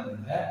ಯಾರು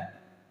ಅಂತಂದ್ರೆ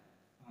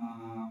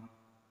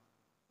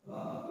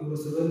ಇವರು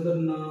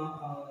ಸುರೇಂದ್ರನಾಥ್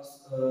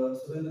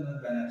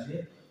ಬ್ಯಾನರ್ಜಿ.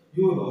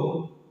 ಇವರು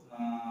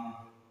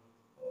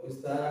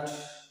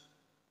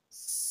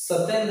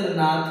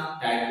Satyendranath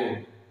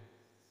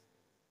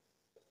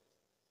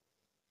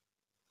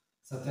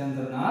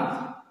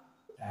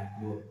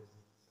Tagore.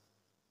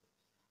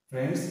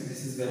 Friends,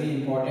 this is very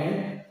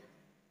important.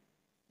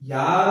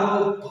 ಯಾರು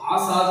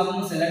ಪಾಸ್ ಆದ್ರೂ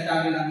ಸೆಲೆಕ್ಟ್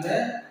ಆಗಿಲ್ಲ ಅಂದ್ರೆ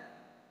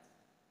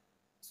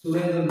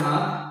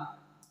ಸುರೇಂದ್ರನಾಥ್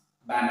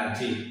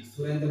ಬ್ಯಾನರ್ಜಿ.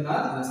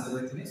 ಸುರೇಂದ್ರನಾಥ್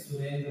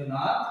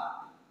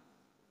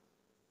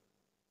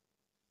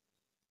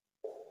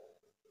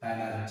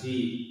ಬ್ಯಾನರ್ಜಿ.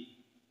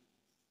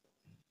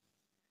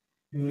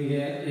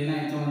 ಇವರಿಗೆ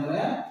ಏನಾಯ್ತು ಅಂದ್ರೆ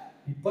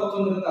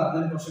 21ರಿಂದ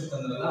 18 ವರ್ಷಕ್ಕೆ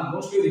ತಂದ್ರಲ್ಲ,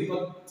 ಮೋಸ್ಟ್ಲಿ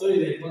 20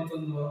 ಇಲ್ಲ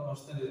 21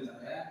 ವರ್ಷದಲ್ಲಿ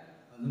ಇರ್ತಾರೆ.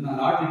 ಅದನ್ನ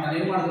ಲಾರ್ಡ್ ಲಿಟಲ್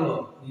ಏನ್ ಮಾಡಿದ್ರು,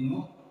 ನೀನು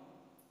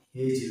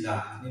ಏಜ್ ಇಲ್ಲ,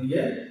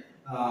 ನಿನಗೆ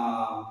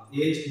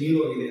ಏಜ್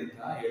ಮೀರೋಗಿದೆ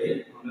ಅಂತ ಹೇಳಿ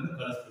ಅವನನ್ನು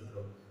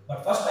ಕಳಿಸ್ಬಿಟ್ರು.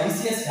 ಬಟ್ ಫಸ್ಟ್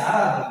ICS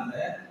ಯಾರಾದ್ರು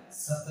ಅಂದ್ರೆ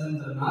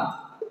ಸತ್ಯೇಂದ್ರನಾಥ್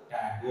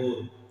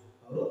ಟ್ಯಾಗೂರ್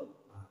ಅವರು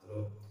ಆದ್ರು.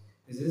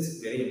 This is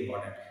very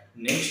important.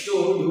 Next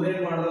ಇವ್ರು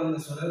ಏನ್ ಮಾಡಿದ್ರು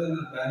ಅಂದ್ರೆ,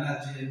 ಸುರೇಂದ್ರನಾಥ್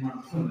ಬ್ಯಾನರ್ಜಿ ಏನ್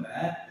ಮಾಡಿದ್ರು ಅಂದ್ರೆ,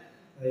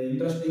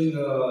 ಇಂಟ್ರೆಸ್ಟಿಂಗ್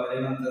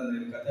ಏನಂತಂದ್ರೆ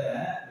ಕತೆ,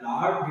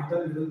 ಲಾರ್ಡ್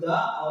ಲಿಟಲ್ ವಿರುದ್ಧ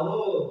ಅವರು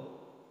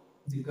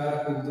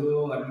ಧಿಕ್ಕಾರಕ್ಕೆ ಹೋಗಿದ್ರು,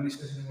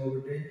 ಅಡ್ಮಿನಿಸ್ಟ್ರೇಷನ್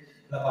ಹೋಗ್ಬಿಟ್ಟು.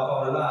 ಇಲ್ಲ ಪಾಪ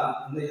ಅವರೆಲ್ಲ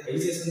ಅಂದ್ರೆ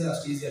ICS ಅಂದ್ರೆ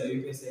ಅಷ್ಟು ಈಸಿ ಅಲ್ಲ,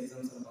 UPSC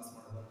ಎಕ್ಸಾಮ್ಸ್ ಎಲ್ಲ ಪಾಸ್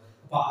ಮಾಡೋದು.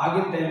 ಪಾಪ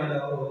ಆಗಿನ ಟೈಮಲ್ಲಿ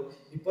ಅವರು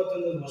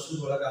 21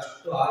 ವರ್ಷದೊಳಗೆ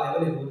ಅಷ್ಟು ಆ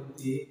ಲೆವೆಲ್ಗೆ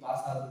ಓದಿ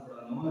ಪಾಸ್ ಆದ್ರೂ ಕೂಡ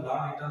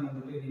ಲಾರ್ಡ್ ಲಿಟಲ್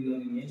ಬಂದ್ಬಿಟ್ಟು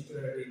ನಿನ್ನ ಏಜ್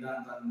ಪೀರಿಯಡ್ ಇಲ್ಲ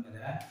ಅಂತ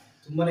ಅಂದ್ಮೇಲೆ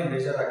ತುಂಬಾನೇ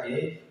ಬೇಜಾರಾಗಿ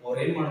ಅವ್ರು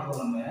ಏನ್ ಮಾಡಿದ್ರು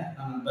ಅಂದ್ರೆ,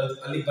 ನಾನು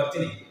ಅಲ್ಲಿ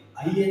ಬರ್ತೀನಿ,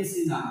 INC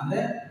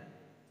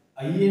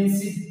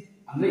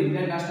ಅಂದ್ರೆ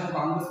ಇಂಡಿಯನ್ ನ್ಯಾಷನಲ್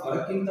ಕಾಂಗ್ರೆಸ್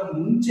ಬರೋಕ್ಕಿಂತ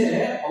ಮುಂಚೆ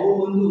ಅವರು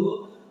ಒಂದು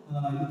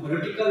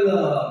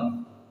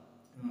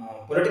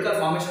ಪೊಲಿಟಿಕಲ್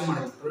ಫಾರ್ಮೇಶನ್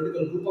ಮಾಡಿದ್ರು,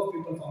 political group of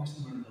people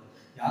formation ಮಾಡಿದ್ರು.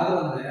 ಯಾರು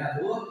ಅಂದ್ರೆ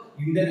ಅದು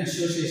ಇಂಡಿಯನ್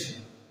ಅಸೋಸಿಯೇಷನ್.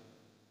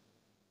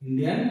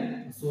 ಇಂಡಿಯನ್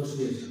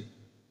ಅಸೋಸಿಯೇಷನ್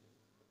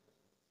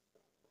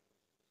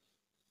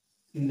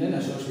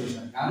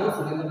ಯಾರು?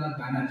 ಸುರೇಂದ್ರನಾಥ್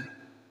ಬ್ಯಾನರ್ಜಿ.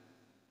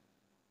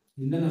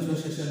 ಇಂಡಿಯನ್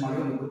ಅಸೋಸಿಯೇಷನ್ ಮಾಡಿ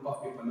ಒಂದು ಗ್ರೂಪ್ ಆಫ್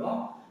ಪೀಪಲ್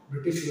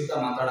ಬ್ರಿಟಿಷ್ ವಿರುದ್ಧ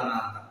ಮಾತಾಡೋಣ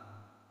ಅಂತ,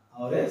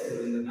 ಅವರೇ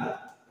ಸುರೇಂದ್ರನಾಥ್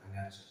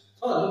ಬ್ಯಾನರ್ಜಿ.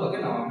 ಸೊ ಅದ್ರ ಬಗ್ಗೆ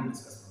ನಾವು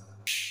ಡಿಸ್ಕಸ್ ಮಾಡೋಣ.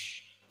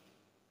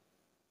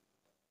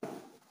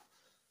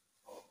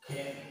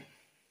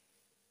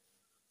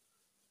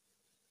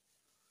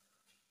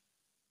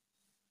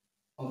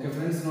 ಓಕೆ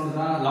ಫ್ರೆಂಡ್ಸ್,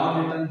 ನೋಡಿದ್ರ ಲಾರ್ಡ್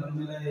ಲಿಟನ್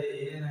ಬಂದ್ಮೇಲೆ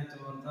ಏನಾಯ್ತು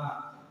ಅಂತ,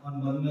 ಅವ್ನು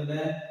ಬಂದ್ಮೇಲೆ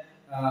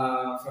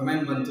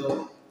ಫೆಮೈನ್ ಬಂತು,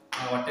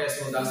 ಹೊಟ್ಟೆ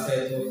ಹಸಿವು ಜಾಸ್ತಿ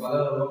ಆಯಿತು,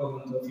 ಕಾಲರ ರೋಗ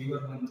ಬಂತು,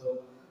 ಫೀವರ್ ಬಂತು,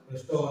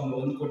 ಎಷ್ಟೋ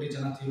 1 ಕೋಟಿ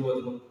ಜನ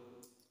ತೀರೋದ್ರು.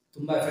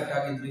 ತುಂಬಾ ಎಫೆಕ್ಟ್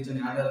ಆಗಿದ್ದ ರೀಜನ್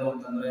ಯಾವ್ಯಾವುದು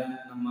ಅಂತಂದ್ರೆ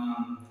ನಮ್ಮ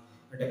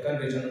Deccan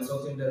region,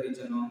 south India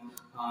region,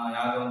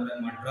 ಯಾವುದು ಅಂದ್ರೆ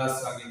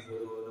ಮಡ್ರಾಸ್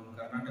ಆಗಿರ್ಬೋದು, ನಮ್ಮ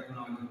ಕರ್ನಾಟಕನೂ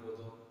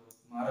ಆಗಿರ್ಬೋದು,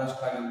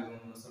 ಮಹಾರಾಷ್ಟ್ರ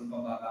ಆಗಿರ್ಬೋದು ಸ್ವಲ್ಪ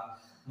ಭಾಗ,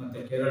 ಮತ್ತೆ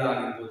ಕೇರಳ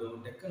ಆಗಿರ್ಬೋದು.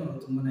 ಡೆಕ್ಕನ್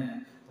ತುಂಬಾನೇ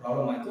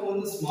ಪ್ರಾಬ್ಲಮ್ ಆಯ್ತು.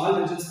 ಒಂದು ಸ್ಮಾಲ್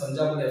ರೀಜನ್ಸ್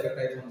ಪಂಜಾಬಲ್ಲಿ ಎಫೆಕ್ಟ್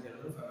ಆಯ್ತು ಅಂತ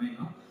ಹೇಳಿದ್ರು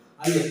ಫೆಮೈನ್,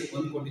 ಅಲ್ಲಿ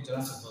 1 ಕೋಟಿ ಜನ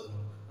ಸತ್ತೋದ್ರು.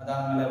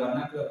 ಅದಾದ್ಮೇಲೆ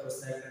ವರ್ನಾಕ್ಯುಲರ್ ಪ್ರೆಸ್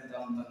ಆಕ್ಟ್ ಅಂತ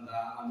ಅಂತಂದ,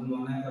 ಅದನ್ನ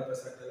ವರ್ನಾಕ್ಯುಲರ್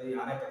ಪ್ರೆಸ್ ಆಕ್ಟ್ ಅಲ್ಲಿ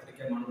ಯಾರೇ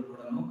ಪತ್ರಿಕೆ ಮಾಡಿದ್ರು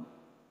ಕೂಡ,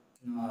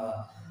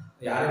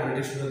 ಯಾರೇ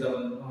ಬ್ರಿಟಿಷ್ ವಿರುದ್ಧ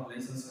ಬಂದ್ರು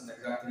ಲೈಸೆನ್ಸ್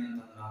ತೆಗೆದಾಕ್ತೀನಿ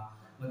ಅಂತಂದ್ರ.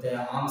 ಮತ್ತೆ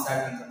ಆರ್ಮ್ಸ್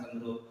ಆಕ್ಟ್ ಅಂತ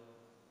ತಂದ್ರು.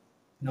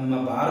 ನಮ್ಮ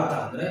ಭಾರತ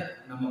ಅಂದ್ರೆ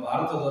ನಮ್ಮ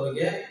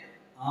ಭಾರತದವರಿಗೆ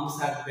ಆರ್ಮ್ಸ್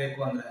ಆಕ್ಟ್ ಬೇಕು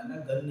ಅಂದ್ರೆ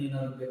ಗನ್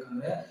ಏನಾದ್ರು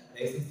ಬೇಕಂದ್ರೆ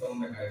ಲೈಸೆನ್ಸ್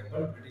ತಗೊಬೇಕಾಗಿತ್ತು,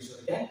 ಬಟ್ ಬ್ರಿಟಿಷ್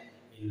ಅವರಿಗೆ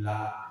ಇಲ್ಲ.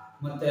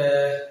 ಮತ್ತೆ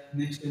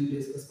ನೆಕ್ಸ್ಟ್ ಏನ್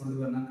ಡಿಸ್ಕಸ್ ಮಾಡಿದ್ವಿ,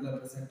 ವರ್ನಾಕ್ಯುಲರ್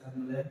ಪ್ರೆಸ್ ಆಕ್ಟ್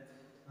ಆದ್ಮೇಲೆ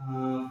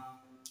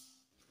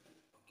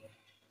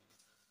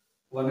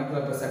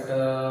vernacular press act,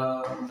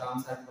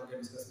 arms act ಬಗ್ಗೆ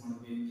ಡಿಸ್ಕಸ್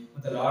ಮಾಡಿದ್ವಿ.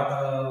 ಮತ್ತೆ ಲಾರ್ಡ್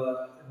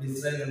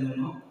ಡಿಸ್ರೈಲ್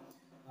ಅನ್ನೋನು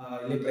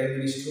ಇಲ್ಲಿ ಪ್ರೈಮ್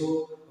ಮಿನಿಸ್ಟರ್,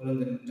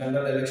 ಒಂದು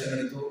ಜನರಲ್ ಎಲೆಕ್ಷನ್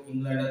ನಡೀತು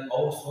ಇಂಗ್ಲೆಂಡ್ ಅಲ್ಲಿ,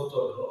 ಅವ್ರು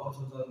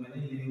ಸೋತೋದ್ಮೇಲೆ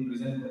ಇಲ್ಲಿ ನೀವು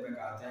ರಿಸೈನ್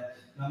ಕೊಡಬೇಕಾಗತ್ತೆ.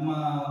 ನಮ್ಮ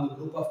ಒಂದು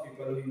ಗ್ರೂಪ್ ಆಫ್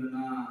ಪೀಪಲ್ ಇವನ್ನ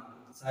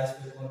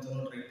ಸಾಯಿಸಬೇಕು ಅಂತ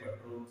ಟ್ರೈ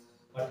ಪಟ್ರು,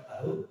 ಬಟ್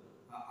ಅದು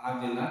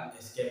ಆಗಲಿಲ್ಲ,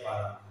 ಎಸ್ಕೇಪ್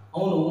ಆದ.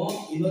 ಅವನು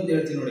ಇನ್ನೊಂದು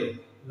ಹೇಳ್ತೀನಿ ನೋಡಿ,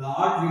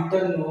 ಲಾರ್ಡ್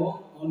ಲಿಟನ್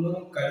ಅವನು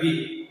ಕವಿ,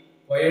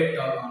 ಪೊಯೆಟ್,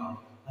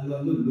 ಅಲ್ಲಿ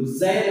ಒಂದು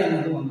ಲುಸೈಲ್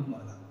ಅನ್ನೋದು ಒಂದು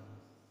ಬರೆದ,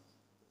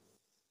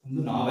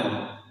 ಒಂದು ನಾವೆಲ್.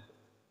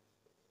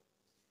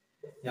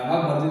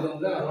 ಯಾವಾಗ ಬರ್ದಿದ್ದು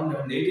ಅಂದ್ರೆ ಅರೌಂಡ್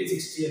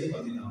 1860 ಅಲ್ಲಿ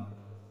ಬರ್ದಿದ್ದ.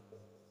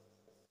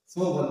 ಸೊ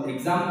ಒಂದು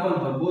ಎಕ್ಸಾಂಪಲ್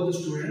ಬರ್ಬೋದು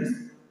ಸ್ಟೂಡೆಂಟ್ಸ್,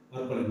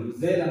 ಬರ್ಕೊಳ್ಳಿ.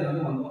 ಲುಸೈಲ್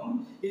ಅನ್ನೋದು ಒಂದು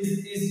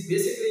ಇಸ್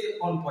ಬೇಸಿಕಲಿ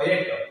ಆನ್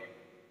ಪೊಯೆಟ್,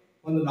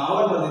 ಒಂದು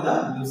ನಾವೆಲ್ ಬರ್ದಿದ್ದ,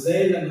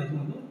 ಲುಸೈಲ್ ಅನ್ನೋದು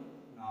ಒಂದು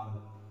ನಾವೆಲ್.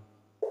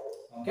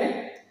 Okay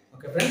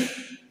friends.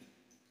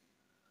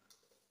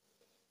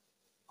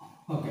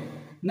 ಓಕೆ,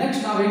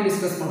 ನೆಕ್ಸ್ಟ್ ನಾವೇನ್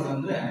ಡಿಸ್ಕಸ್ ಮಾಡೋದು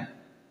ಅಂದ್ರೆ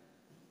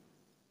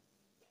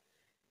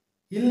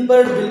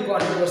ಹಿಲ್ಬರ್ಟ್ ಬಿಲ್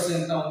ಕಾಂಟ್ರವರ್ಸಿ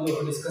ಅಂತ ಒಂದು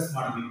ಡಿಸ್ಕಸ್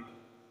ಮಾಡಿದ್ವಿ.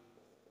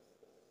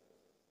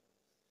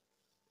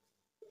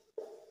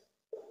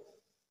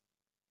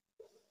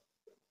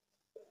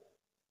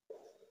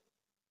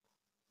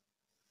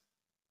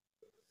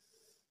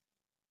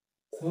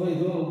 ಸೊ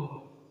ಇದು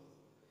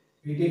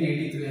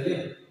 1883 ಅಲ್ಲಿ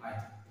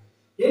ಆಯ್ತು.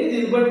 ಏನಿದೆ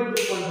ಹಿಲ್ಬರ್ಟ್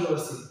ಬಿಲ್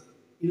ಕಾಂಟ್ರವರ್ಸಿ?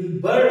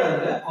 ಹಿಲ್ಬರ್ಟ್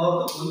ಅಂದ್ರೆ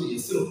ಅವ್ರದ್ದು ಒಂದು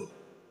ಹೆಸರು.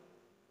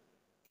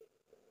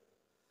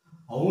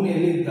 ಅವನು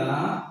ಎಲ್ಲಿದ್ದ?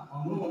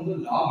 ಅವನು ಒಂದು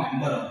ಲಾ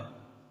ಮೆಂಬರ್.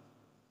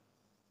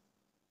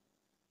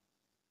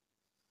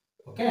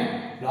 ಓಕೆ,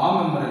 ಲಾ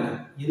ಮೆಂಬರ್ ಅಲ್ಲಿ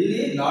ಎಲ್ಲಿ?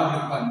 ಲಾರ್ಡ್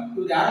ಲಿಪ್ಪನ್.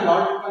 ಇವ್ರು ಯಾರು?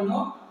 ಲಾರ್ಡ್ ಲಿಪ್ಪನ್.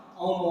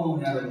 ಅವನು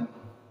ಯಾರು?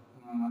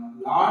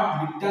 ಲಾರ್ಡ್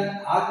ಲಿಟನ್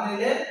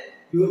ಆದ್ಮೇಲೆ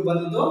ಇವ್ರು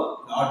ಬಂದಿದ್ದು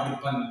lord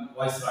Lippan,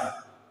 voice Roy,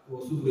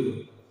 Sugreev.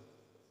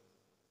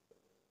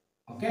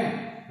 Okay,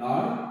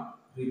 lord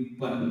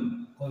Lippan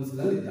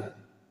council ಅಲ್ಲಿ ಇದ್ದ.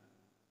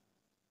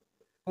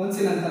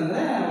 ಕೌನ್ಸಿಲ್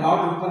ಅಂತಂದ್ರೆ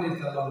ಲಾರ್ಡ್ ಲಿಪ್ಪನ್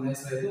ಇರ್ತಾರಲ್ಲ, ಒಂದು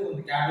ಹೆಸರು ಇದು,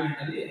 ಒಂದು ಕ್ಯಾಬಿನೆಟ್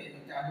ಅಲ್ಲಿ,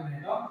 ಕ್ಯಾಬಿನೆಟ್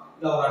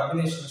ಇಲ್ಲ ಅವ್ರ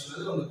ಅಡ್ಮಿನಿಸ್ಟ್ರೇಷನ್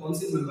ಅಲ್ಲಿ ಒಂದು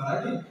ಕೌನ್ಸಿಲ್ ಮೆಂಬರ್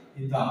ಆಗಿ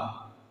ಇದ್ದ.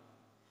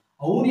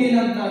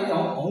 ಅವನೇನಂತ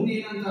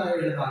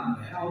ಹೇಳ್ದ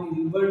ಅಂದ್ರೆ, ಅವ್ನು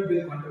ಹಿಲ್ಬರ್ಟ್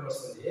ಬಿಲ್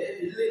ಕಾಂಟ್ರವರ್ಸಿ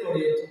ಇಲ್ಲಿ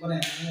ನೋಡಿ ತುಂಬಾನೇ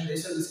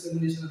ರೇಷಿಯಲ್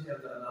ಡಿಸ್ಕ್ರಿಮಿನೇಷನ್ ಅಂತ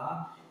ಹೇಳ್ತಾರಲ್ಲ,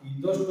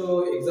 ಇದಷ್ಟು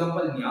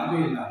ಎಕ್ಸಾಂಪಲ್ ಯಾವ್ದು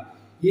ಇಲ್ಲ.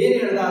 ಏನ್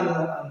ಹೇಳ್ದ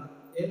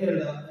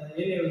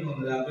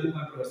ಅಂದ್ರೆ ಬಿಲ್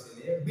ಕಾಂಟ್ರವರ್ಸಿ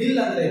ಬಿಲ್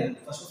ಅಂದ್ರೆ ಏನು?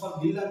 ಫಸ್ಟ್ ಆಫ್ ಆಲ್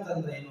ಬಿಲ್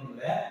ಅಂತಂದ್ರೆ ಏನು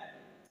ಅಂದ್ರೆ,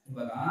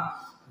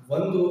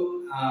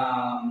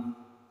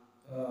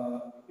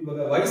 ಇವಾಗ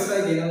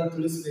ವೈಸ್ರಾಯ್ಗೆ ಏನಾದ್ರು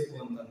ತಿಳಿಸ್ಬೇಕು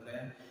ಅಂತಂದ್ರೆ,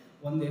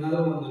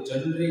 ಏನಾದ್ರು ಒಂದು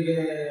ಜನರಿಗೆ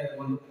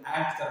ಒಂದು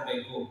ಆಕ್ಟ್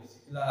ತರಬೇಕು,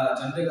 ಇಲ್ಲ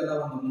ಜನರಿಗೆಲ್ಲ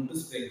ಒಂದು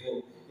ಮುಟ್ಟಿಸ್ಬೇಕು.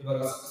 ಇವಾಗ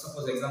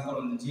ಸಪೋಸ್ ಎಕ್ಸಾಂಪಲ್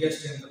ಒಂದು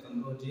GST ಅಂತ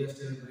ತಂದ್ರು, GST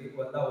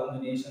ಒಂದು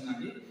ನೇಷನ್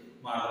ಆಗಿ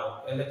ಮಾಡೋರು,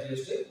 ಎಲ್ಲ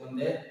GST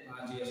ಒಂದೇ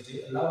GST,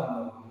 ಎಲ್ಲ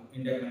ಒಂದು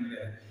ಇಂಡಿಯಾ ಕಂಟ್ರಿ.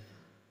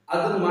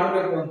 ಅದನ್ನ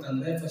ಮಾಡ್ಬೇಕು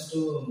ಅಂತಂದ್ರೆ ಫಸ್ಟ್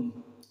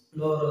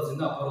ಲೋವರ್ ಹೌಸ್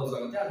ಇಂದ ಅಪ್ಪರ್ ಹೌಸ್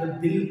ಆಗುತ್ತೆ. ಅದು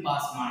ಬಿಲ್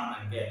ಪಾಸ್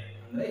ಮಾಡಂಗೆ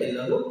ಅಂದ್ರೆ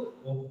ಎಲ್ಲರೂ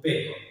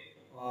ಒಪ್ಪಬೇಕು,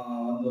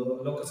 ಒಂದು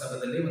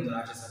ಲೋಕಸಭೆಯಲ್ಲಿ ಒಂದು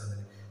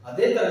ರಾಜ್ಯಸಭೆಯಲ್ಲಿ.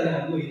 ಅದೇ ತರನೇ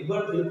ಒಂದು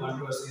ಹಿಲ್ಬರ್ಟ್ ಬಿಲ್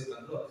ಕಾಂಟ್ರವರ್ಸಿ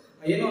ತಂದ್ರು.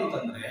 ಏನು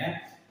ಅಂತಂದ್ರೆ,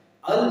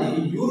 ಅಲ್ಲಿ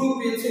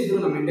ಯುರೋಪಿಯನ್ಸ್ ಇದ್ರು,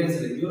 ನಮ್ಮ ಇಂಡಿಯನ್ಸ್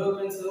ಅಲ್ಲಿ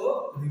ಯುರೋಪಿಯನ್ಸ್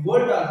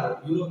ರಿವೋಲ್ಟ್ ಆದ್ರು,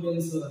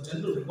 ಯುರೋಪಿಯನ್ಸ್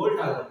ಜನರು ರಿವೋಲ್ಟ್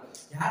ಆದ್ರು.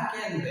 ಯಾಕೆ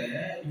ಅಂದ್ರೆ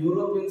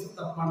ಯುರೋಪಿಯನ್ಸ್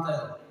ತಪ್ಪು ಮಾಡ್ತಾ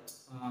ಇದ್ರು.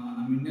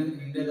 ನಮ್ಮ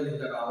ಇಂಡಿಯಾದಲ್ಲಿ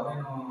ಇದ್ದಾಗ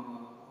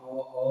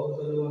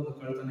ಅವ್ರದ್ದು ಒಂದು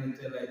ಕಳ್ತನ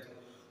ಇತ್ತು, ಎಲ್ಲ ಇತ್ತು.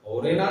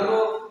 ಅವ್ರೇನಾದ್ರು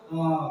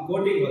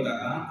ಕೋರ್ಟಿಗೆ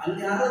ಹೋದಾಗ ಅಲ್ಲಿ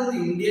ಯಾರಾದ್ರೂ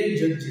ಇಂಡಿಯನ್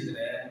ಜಡ್ಜ್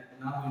ಇದ್ರೆ,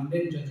 ನಾವು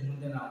ಇಂಡಿಯನ್ ಜಡ್ಜ್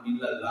ಮುಂದೆ ನಾವು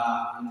ನಿಲ್ಲಲ್ಲ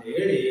ಅಂತ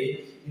ಹೇಳಿ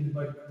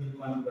ಹಿಲ್ಬರ್ಟ್ ಬಿಲ್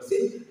ಕಾಂಟ್ರವರ್ಸಿ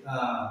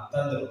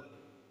ತಂದ್ರು.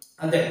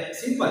 ಅದೇ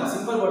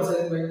ಸಿಂಪಲ್ ವರ್ಡ್ಸ್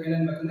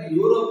ಏನೇನ್ಬೇಕಂದ್ರೆ,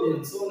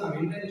 ಯುರೋಪಿಯನ್ಸ್ ನಾವು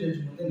ಇಂಡಿಯನ್ ಜಡ್ಜ್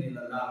ಮುಂದೆ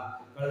ನಿಲ್ಲಲ್ಲ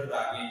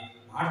ಕಳ್ಳರಾಗಿ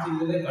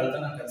ಮಾಡ್ತಿದ್ರೆ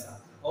ಕಳ್ತನ ಕೆಲಸ,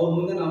 ಅವ್ರ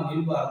ಮುಂದೆ ನಾವು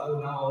ನಿಲ್ಬಾರ್ದು,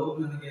 ನಾವು ಅವ್ರು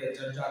ನನಗೆ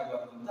ಜಡ್ಜ್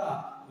ಆಗಬಾರ್ದು ಅಂತ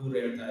ಇವ್ರು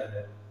ಹೇಳ್ತಾ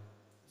ಇದ್ದಾರೆ.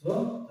 So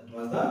that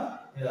was the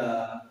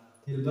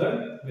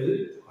ಹಿಲ್ಬರ್ಟ್ bill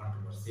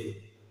controversy.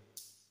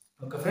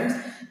 Okay friends,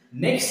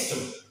 next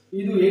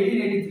ಇದು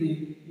 1883,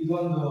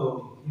 ಇದೊಂದು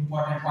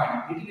ಇಂಪಾರ್ಟೆಂಟ್ ಪಾಯಿಂಟ್.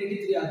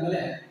 1883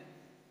 ಆದ್ಮೇಲೆ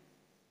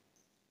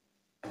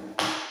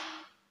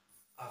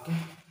ಓಕೆ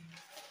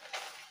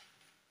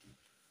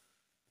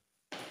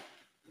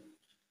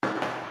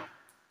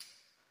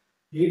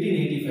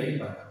 1885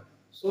 ಬಂದ.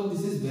 So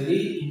this is very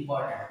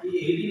important. ಈ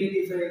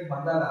 1885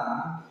 ಬಂದಾಗ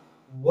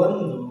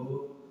ಒಂದು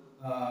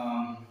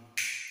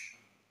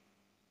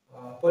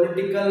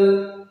ಪೊಲಿಟಿಕಲ್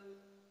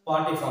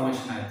ಪಾರ್ಟಿ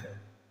ಫಾರ್ಮೇಶನ್ ಆಯಿತು,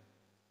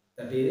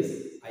 that is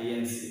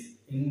INC,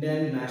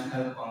 Indian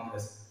national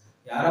Congress.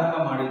 ಯಾರಪ್ಪ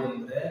ಮಾಡಿದ್ದು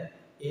ಅಂದ್ರೆ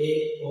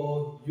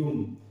AOU.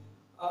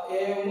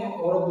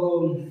 ಅವ್ರೊಬ್ಬರು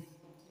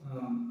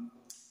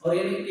ಅವ್ರು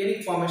ಏನಕ್ಕೆ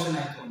ಫಾರ್ಮೇಶನ್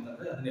ಆಯಿತು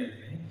ಅಂತಂದ್ರೆ ಅದನ್ನ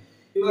ಹೇಳ್ತೀನಿ.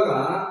 ಇವಾಗ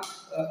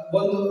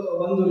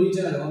ಒಂದು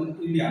ರೀಜನ್, ಒಂದು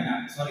India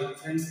map, sorry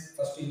friends,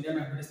 first India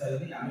map ಬಿಡಿಸ್ತಾ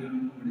ಇದ್ದೀನಿ, ಯಾರು ಏನು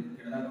ಮಾಡಿ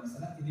ಕೆಳಗಡೆ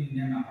ಬಂದಿಲ್ಲ, ಇದು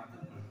ಇಂಡಿಯಾ ಮ್ಯಾಪ್ ಅಂತ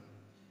ನೋಡಿ.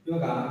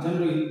 ಇವಾಗ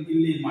ಜನರು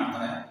ಇಲ್ಲಿ ಇದು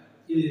ಮಾಡ್ತಾರೆ,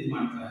 ಇಲ್ಲಿ ಇದು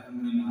ಮಾಡ್ತಾರೆ,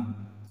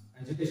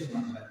 ಎಜುಕೇಶನ್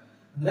ಮಾಡ್ತಾರೆ,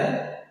 ಅಂದ್ರೆ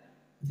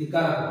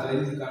ಧಿಕಾರ ಹೋಗ್ತಾರೆ,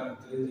 ಇಲ್ಲಿ ಧಿಕಾರ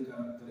ಹೋಗ್ತಾರೆ, ಇಲ್ಲಿ ಧಿಕಾರ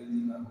ಹೋಗ್ತಾರೆ, ಇಲ್ಲಿ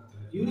ಧಿಕಾರ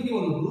ಹೋಗ್ತಾರೆ. ಇವರಿಗೆ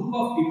ಒಂದು ಗ್ರೂಪ್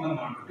ಆಫ್ ಪೀಪಲ್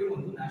ಮಾಡ್ಬಿಟ್ಟು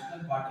ಒಂದು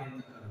ನ್ಯಾಷನಲ್ ಪಾರ್ಟಿ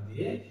ಅಂತ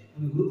ಕರೆದಿ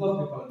ಒಂದು ಗ್ರೂಪ್ ಆಫ್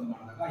ಪೀಪಲ್ ಅಂತ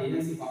ಮಾಡಿದಾಗ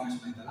ANC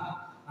ಫಾರ್ಮೇಶನ್ ಆಯ್ತಲ್ಲ,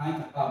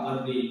 ಆಯ್ತಪ್ಪ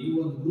ಬರ್ರಿ ನೀವು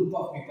ಒಂದು ಗ್ರೂಪ್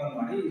ಆಫ್ ಪೀಪಲ್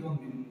ಮಾಡಿ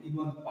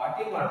ಇದೊಂದು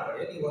ಪಾರ್ಟಿ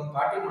ಮಾಡ್ಕೊಳ್ಳಿ. ನೀವು ಒಂದು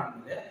ಪಾರ್ಟಿ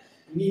ಮಾಡಿದ್ರೆ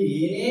ನೀವು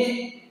ಏನೇ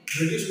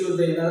ಬ್ರಿಟಿಷ್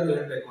ವಿರುದ್ಧ ಏನಾದ್ರು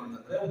ಹೇಳ್ಬೇಕು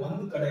ಅಂತಂದ್ರೆ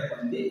ಒಂದು ಕಡೆ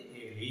ಬಂದು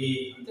ಹೇಳಿ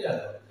ಅಂತ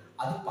ಹೇಳಿದ್ರು.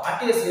 ಅದು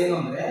ಪಾರ್ಟಿ ಹೆಸರು ಏನು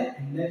ಅಂದ್ರೆ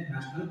Indian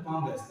national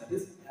Congress, that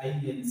is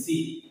INC.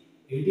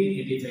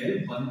 1885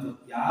 ಬಂತು.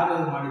 ಯಾರು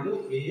ಮಾಡಿದ್ದು?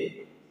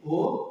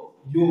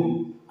 AOU.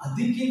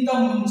 ಅದಕ್ಕಿಂತ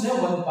ಮುಂಚೆ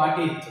ಒಂದು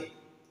ಪಾರ್ಟಿ ಇತ್ತು.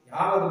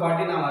 ಯಾವ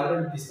ಪಾರ್ಟಿ ನಾವು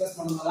ಆಲ್ರೆಡಿ ಡಿಸ್ಕಸ್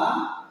ಮಾಡೋದಲ್ಲ,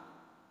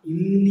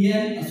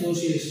 ಇಂಡಿಯನ್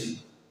ಅಸೋಸಿಯೇಷನ್.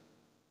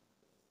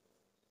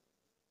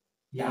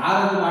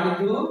 ಯಾರು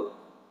ಮಾಡಿದ್ದು?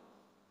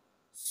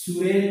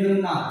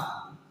 ಸುರೇಂದ್ರನಾಥ್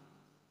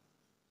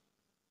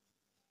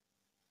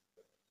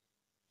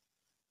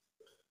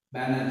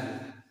ಬ್ಯಾನರ್ಜಿ.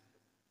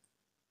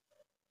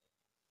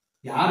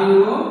 ಯಾರು?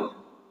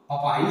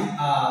 ಪಾಪ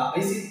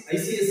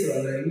ICS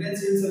ಅಂದ್ರೆ ಇಂಡಿಯನ್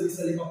ಸಿವಿಲ್ ಸರ್ವಿಸ್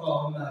ಅಲ್ಲಿ ಪಾಪ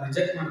ಅವನ್ನ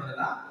ರಿಜೆಕ್ಟ್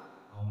ಮಾಡಿದ್ರಲ್ಲ,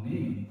 ಅವನೇ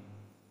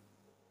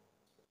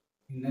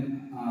ಇಂಡಿಯನ್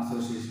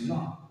ಅಸೋಸಿಯೇಷನ್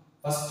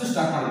ಫಸ್ಟ್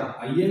ಸ್ಟಾರ್ಟ್ ಮಾಡಿದ.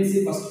 INC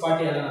ಫಸ್ಟ್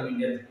ಪಾರ್ಟಿ ಅಲ್ಲ ನಮ್ಮ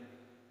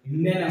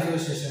Indian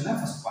association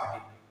first party.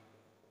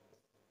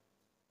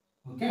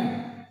 Okay,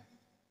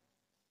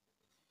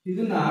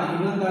 ಇದನ್ನ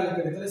ಇನ್ನೊಂದಾಗಿ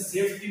ಕರೀತಾರೆ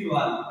ಸೇಫ್ಟಿ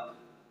ವಾಲ್.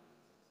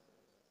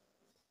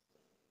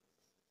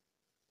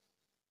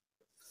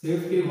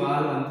 ಸೇಫ್ಟಿ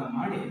ವಾಲ್ ಅಂತ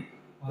ಮಾಡಿ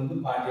ಒಂದು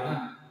ಪಾರ್ಟಿನ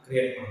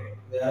ಕ್ರಿಯೇಟ್ ಮಾಡೋದು.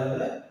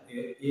 ಯಾರಂದ್ರೆ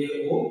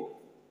AOU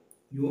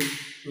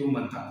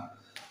ಅಂತ.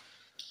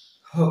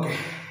 ಓಕೆ,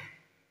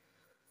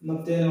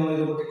 ಮತ್ತೆ ನಾವು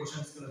ಇದ್ರ ಬಗ್ಗೆ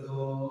ಕ್ವಶನ್ಸ್ ಕೇಳೋದು.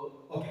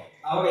 ಓಕೆ,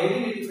 ಆವಾಗ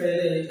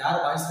 1885 ಅಲ್ಲಿ ಯಾರು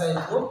ವಾಯ್ಸ್ರಾಯ್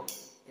ಇದ್ರು,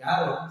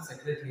 ಯಾರು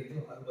ಸೆಕ್ರೆಟರಿ ಇದ್ರು,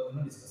 ಅದ್ರ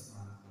ಬಗ್ಗೆ ಡಿಸ್ಕಸ್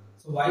ಮಾಡೋಣ.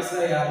 ಸೊ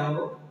ವಾಯ್ಸ್ರಾಯ್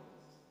ಯಾರು,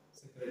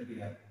 ಸೆಕ್ರೆಟರಿ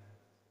ಯಾರು?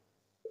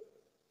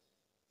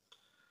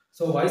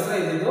 ಸೊ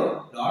ವಾಯ್ಸ್ರಾಯ್ ಇದ್ದು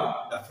ಲಾರ್ಡ್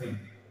ಡಫ್ರಿನ್.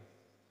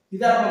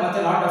 ಇದಪ್ಪ ಮತ್ತೆ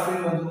ಲಾರ್ಡ್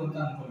ಡಫ್ರಿನ್ ಬಂದ್ರು ಅಂತ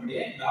ಅನ್ಕೊಂಡ್ಬಿಡಿ.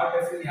 ಲಾರ್ಡ್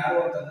ಡಫ್ರಿನ್ ಯಾರು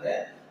ಅಂತಂದ್ರೆ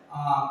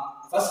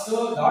ಫಸ್ಟ್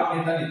ಲಾರ್ಡ್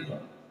ಲಿಟನ್ ಇದ್ರು.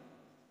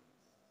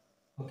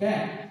 ಓಕೆ,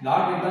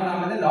 ಲಾರ್ಡ್ ಲಿಟನ್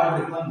ಆಮೇಲೆ ಲಾರ್ಡ್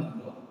ರಿಪ್ಪನ್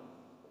ಬಂದ್ರು.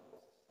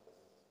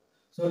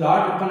 ಸೊ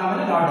ಲಾರ್ಡ್ ರಿಪ್ಪನ್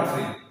ಆಮೇಲೆ ಲಾರ್ಡ್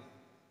ಡಫ್ರಿನ್.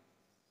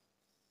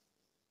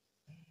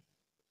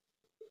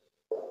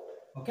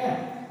 ಓಕೆ,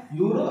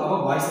 ಇವರು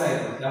ಅವಾಗ ವಾಯ್ಸ್ರಾಯ್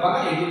ಇದ್ರು. ಯಾವಾಗ?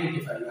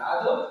 1885.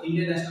 ಯಾವುದು?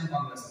 Indian national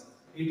Congress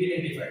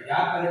 1885.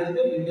 ಯಾರು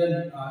ಕಂಡಿದ್ದು? Indian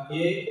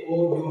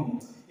AOU.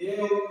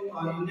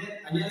 Indian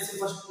INC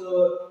first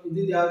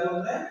ಇದ್ದಿದ್ದು ಯಾವುದು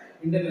ಅಂದ್ರೆ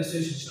ಇಂಡಿಯನ್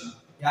ಅಸೋಸಿಯೇಷನ್.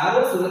 ಯಾರು?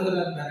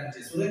 ಸುರೇಂದ್ರನಾಥ್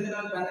ಬ್ಯಾನರ್ಜಿ.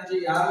 ಸುರೇಂದ್ರನಾಥ್ ಬ್ಯಾನರ್ಜಿ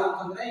ಯಾರು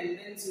ಅಂತಂದ್ರೆ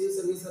ಇಂಡಿಯನ್ ಸಿವಿಲ್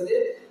ಸರ್ವಿಸ್ ಅಲ್ಲಿ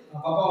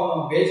ಪಾಪ ಅವನು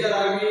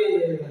ಬೇಜಾರಾಗಿ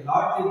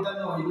ಲಾರ್ಡ್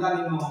ಲಿಟನ್ ಇಲ್ಲ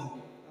ನೀನು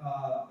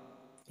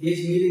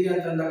ಏಜ್ ಮೀರಿದೆ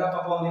ಅಂತ ಅಂದಾಗ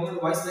ಪಾಪ ಅವನಿಗೆ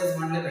ವಾಯ್ಸ್ ರೈಸ್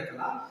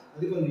ಮಾಡಲೇಬೇಕಲ್ಲ,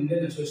 ಅದಕ್ಕೆ ಒಂದು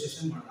ಇಂಡಿಯನ್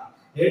ಅಸೋಸಿಯೇಷನ್ ಮಾಡ್ದ.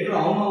 ಲೇಟರ್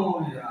ಅವನು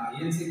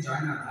ANC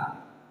ಜಾಯ್ನ್ ಆದ.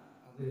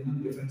 ಅದು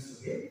ಇನ್ನೊಂದು ಡಿಫರೆನ್ಸ್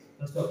ಬಗ್ಗೆ.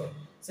 Okay,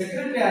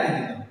 secretary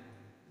ಯಾರಿದ್ದು?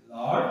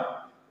 Lord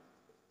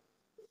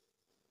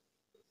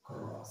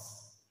cross.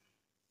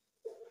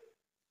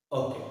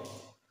 Okay,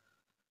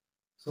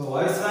 so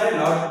ವಾಯ್ಸ್ರಾಯ್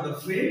lord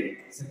ಡಫ್ರಿನ್,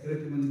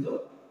 secretary ಬಂದಿದ್ದು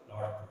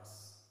ಲಾರ್ಡ್ ಕ್ರಾಸ್.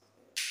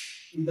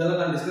 ಇದೆಲ್ಲ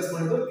ನಾನು ಡಿಸ್ಕಸ್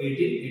ಮಾಡಿದ್ದು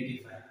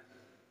 1885.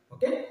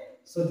 Okay,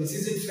 so this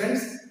is it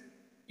friends.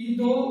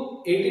 ಇದು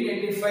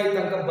 1885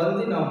 ತನಕ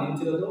ಬಂದು ನಾವು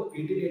ನಿಂತಿರೋದು.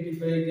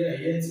 1885 ಗೆ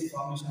INC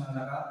ಫಾರ್ಮೇಶನ್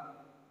ಆದಾಗ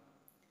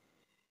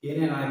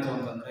ಏನೇನಾಯ್ತು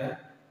ಅಂತಂದ್ರೆ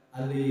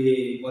ಅಲ್ಲಿ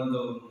ಒಂದು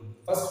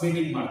ಫಸ್ಟ್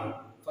ಮೀಟಿಂಗ್ ಮಾಡಿದ್ರು.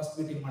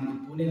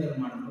 ಪುಣೆದಲ್ಲಿ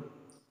ಮಾಡಿದ್ರು.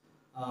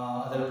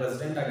 ಅದರ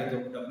ಪ್ರೆಸಿಡೆಂಟ್ ಆಗಿದ್ದು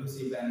WC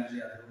ಬ್ಯಾನರ್ಜಿ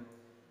ಆದರು.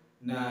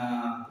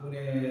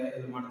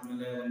 ಪುಣೆಯಲ್ಲಿ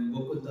ಮಾಡಿದ್ಮೇಲೆ ಒಂದು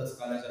ಗೋಕುಲ್ ದಾಸ್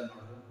ಕಾಲೇಜಲ್ಲಿ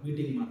ಮಾಡಿದ್ರು.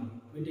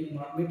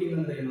 ಮೀಟಿಂಗ್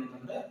ಅಂದ್ರೆ ಏನು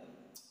ಅಂತಂದ್ರೆ,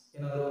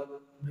 ಏನಾದ್ರು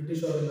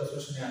ಬ್ರಿಟಿಷ್ ಅವರಿಂದ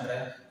ಶೋಷಣೆ ಆದ್ರೆ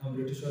ನಾವು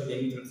ಬ್ರಿಟಿಷ್ ಅವ್ರಿಗೆ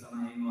ಹೆಂಗ್ ತಿಳಿಸೋಣ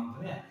ಏನು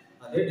ಅಂತಾನೆ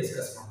ಅದೇ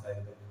ಡಿಸ್ಕಸ್ ಮಾಡ್ತಾ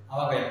ಇದ್ವಿ.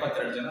 ಅವಾಗ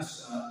 72 ಜನ,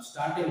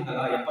 ಸ್ಟಾರ್ಟಿಂಗ್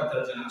ಅಲ್ಲ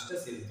 72 ಜನ ಅಷ್ಟೇ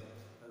ಸೇರಿದ್ರು.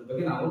 ಅದ್ರ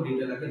ಬಗ್ಗೆ ನಾವು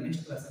ಡೀಟೇಲ್ ಆಗಿ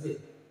ನೆಕ್ಸ್ಟ್ ಕ್ಲಾಸ್ ಅಲ್ಲಿ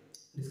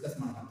ಡಿಸ್ಕಸ್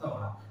ಮಾಡ್ಕೊಂತ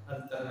ಹೋಗೋಣ.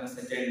 ಅದ್ರ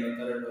ಸೆಕೆಂಡ್,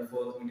 ಥರ್ಡ್,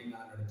 ಫೋರ್ತ್ ಮೀಟಿಂಗ್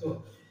ನಡೀತು.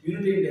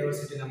 ಯೂನಿಟಿ ಇನ್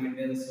ಡೈವರ್ಸಿಟಿ ನಮ್ಮ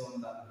ಇಂಡಿಯನ್ಸ್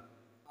ಅಂತ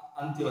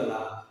ಅಂತೀವಲ್ಲ,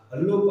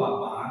 ಅಲ್ಲೂ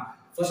ಪಾಪ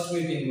first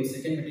meeting,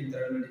 second meeting,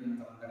 third meeting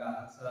ಅಂತ ಬಂದಾಗ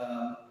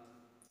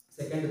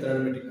ಸೆಕೆಂಡ್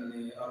ಥರ್ಡ್ ಮೀಟಿಂಗ್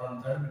ಅಲ್ಲಿ ಅರೌಂಡ್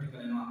ಥರ್ಡ್ ಮೀಟಿಂಗ್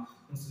ಅಲ್ಲಿ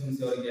ಮುಸ್ಲಿಮ್ಸ್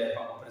ಅವರಿಗೆ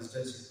ಪಾಪ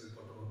ಪ್ರೆಸಿಡೆನ್ಶಿಪ್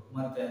ಕೊಟ್ಟರು,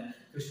 ಮತ್ತೆ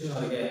ಕ್ರಿಶ್ಚಿಯನ್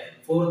ಅವರಿಗೆ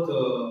ಫೋರ್ತ್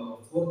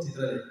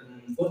ಇದರಲ್ಲಿ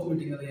ಫೋರ್ತ್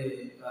ಮೀಟಿಂಗ್ ಅಲ್ಲಿ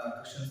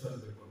ಕ್ರಿಶ್ಚಿಯನ್ಸ್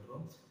ಅವರಿಗೆ ಬಿಟ್ಕೊಟ್ರು,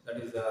 ದಟ್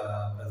ಈಸ್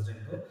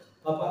ಪ್ರೆಸಿಡೆಂಟ್.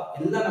 ಪಾಪ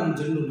ಎಲ್ಲ ನಮ್ಮ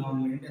ಜನರು, ನಾವು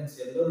ಇಂಡಿಯನ್ಸ್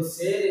ಎಲ್ಲರೂ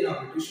ಸೇರಿ ನಾವು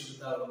ಬ್ರಿಟಿಷ್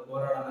ವಿರುದ್ಧ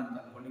ಹೋರಾಡೋಣ ಅಂತ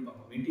ಅನ್ಕೊಂಡು ಪಾಪ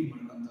ಮೀಟಿಂಗ್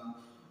ಮಾಡ್ಕೊಂತ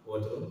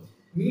ಹೋದ್ರು.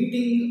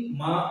 ಮೀಟಿಂಗ್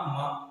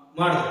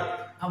ಮಾಡಿದ್ರು.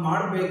 ಆ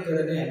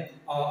ಮಾಡ್ಬೇಕಾದ್ರೆ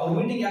ಅವ್ರ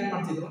ಮೀಟಿಂಗ್ ಯಾಕೆ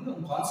ಮಾಡ್ತಿದ್ರು ಅಂದ್ರೆ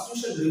ಒಂದು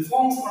ಕಾನ್ಸ್ಟಿಟ್ಯೂಷನ್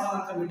ರಿಫಾರ್ಮ್ಸ್ ಮಾಡೋಣ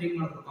ಅಂತ ಮೀಟಿಂಗ್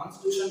ಮಾಡಿದ್ರು.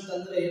 ಕಾನ್ಸ್ಟಿಟ್ಯೂಷನ್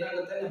ತಂದ್ರೆ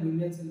ಏನಾಗುತ್ತೆ, ನಮ್ಮ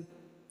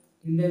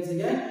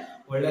ಇಂಡಿಯನ್ಸ್ಗೆ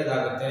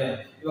ಒಳ್ಳೇದಾಗುತ್ತೆ.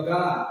 ಇವಾಗ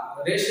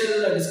ರೇಷಿಯಲ್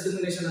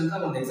ಡಿಸ್ಕ್ರಿಮಿನೇಷನ್ ಅಂತ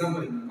ಒಂದು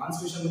ಎಕ್ಸಾಂಪಲ್ ಇದೆ.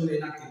 ಕಾನ್ಸ್ಟಿಟ್ಯೂಷನ್ ಅಂದ್ರೆ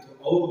ಏನಾಗ್ತಿತ್ತು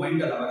ಅವ್ರ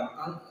ಮೈಂಡ್ ಅಲ್ಲ,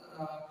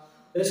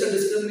 ರೇಷಿಯಲ್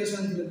ಡಿಸ್ಕ್ರಿಮಿನೇಷನ್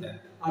ಅಂತ ಇರುತ್ತೆ.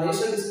 ಆ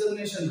ರೇಷಿಯಲ್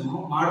ಡಿಸ್ಕ್ರಿಮಿನೇಷನ್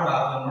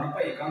ಮಾಡಬಾರ್ದು, ನೋಡಪ್ಪ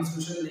ಈ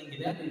ಕಾನ್ಸ್ಟಿಟ್ಯೂಷನ್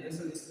ಹೆಂಗಿದೆ,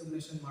 ರೇಷಿಯಲ್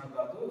ಡಿಸ್ಕ್ರಿಮಿನೇಷನ್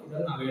ಮಾಡಬಾರ್ದು,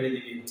 ಇದನ್ನ ನಾವು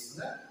ಹೇಳಿದೀವಿ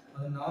ಅಂದ್ರೆ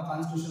ಅದನ್ನ ನಾವು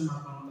ಕಾನ್ಸ್ಟಿಟ್ಯೂಷನ್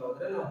ಮಾಡ್ಕೊಂತ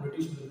ಹೋದ್ರೆ ನಾವು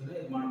ಬ್ರಿಟಿಷ್ ವಿರುದ್ಧ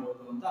ಇದು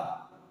ಮಾಡಬಹುದು ಅಂತ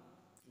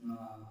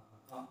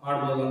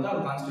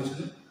ಅವ್ರು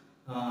ಕಾನ್ಸ್ಟಿಟ್ಯೂಷನ್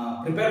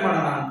ಪ್ರಿಪೇರ್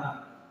ಮಾಡೋಣ ಅಂತ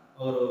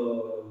ಅವರು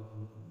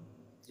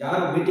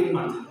ಯಾರು ಮೀಟಿಂಗ್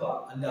ಮಾಡ್ತಿದ್ರೋ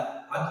ಅಲ್ಲಿ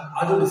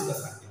ಅದು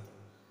ಡಿಸ್ಕಸ್ ಆಗ್ತಿತ್ತು.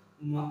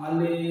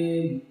 ಅಲ್ಲಿ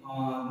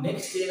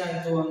ನೆಕ್ಸ್ಟ್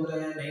ಏನಾಯ್ತು ಅಂದ್ರೆ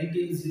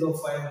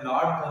 1905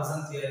 ಲಾರ್ಡ್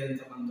ಕರ್ಜನ್ ಥಿಯರಿ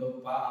ಅಂತ ಬಂದು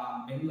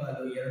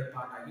ಬೆಂಗಾಲ್ ಎರಡು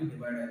ಪಾರ್ಟ್ ಆಗಿ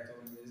ಡಿವೈಡ್ ಆಯ್ತು,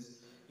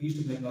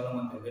 ಈಸ್ಟ್ ಬೆಂಗಾಲ್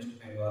ಮತ್ತೆ ವೆಸ್ಟ್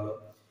ಬೆಂಗಾಲ್.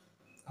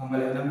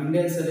 ಆಮೇಲೆ ನಮ್ಮ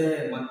ಇಂಡಿಯನ್ಸ್ ಅಲ್ಲೇ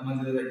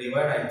ಮಧ್ಯದಲ್ಲಿ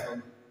ಡಿವೈಡ್ ಆಯ್ತು.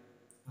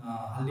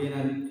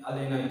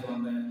 ಅಲ್ಲೇನಾಯ್ತು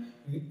ಅಂದ್ರೆ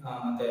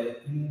ಮತ್ತೆ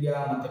ಇಂಡಿಯಾ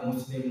ಮತ್ತೆ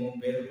ಮುಸ್ಲಿಂ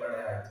ಬೇರ್ಪಡೆ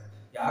ಆಯ್ತು.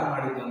 ಯಾರು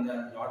ಮಾಡಿದ್ದು ಅಂದ್ರೆ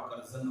ಲಾರ್ಡ್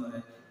ಕರ್ಜನ್ ಅವರೇ.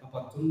 ಪಾಪ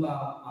ತುಂಬಾ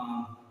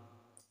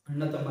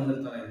ಅಣ್ಣ ತಮ್ಮಂದಿರ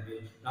ತರ ಇದ್ವಿ.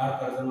 ಲಾರ್ಡ್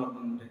ಕರ್ಜನ್ ಅವ್ರು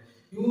ಬಂದ್ಬಿಟ್ಟು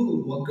ಇವರು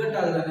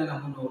ಒಗ್ಗಟ್ಟಾದ್ರೆ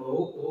ನಮ್ಮನ್ನು ಅವರು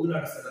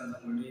ಹೋಗ್ಲಾಡಿಸ್ತಾರೆ ಅಂತ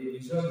ಅಂದ್ಬಿಟ್ಟು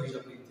ವಿಷ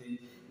ಪ್ರೀತಿ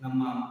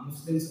ನಮ್ಮ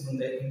ಮುಸ್ಲಿಮ್ಸ್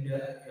ಮುಂದೆ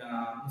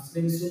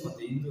ಮುಸ್ಲಿಮ್ಸ್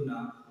ಮತ್ತೆ ಹಿಂದೂನ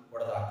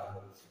ಹೊಡೆದಾಕೋದು.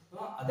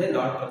 ಅದೇ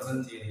ಲಾರ್ಡ್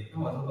ಕರ್ಜನ್ ಥಿಯರಿ.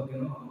 ನಾವು ಅದ್ರ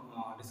ಬಗ್ಗೆನೂ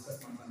ಡಿಸ್ಕಸ್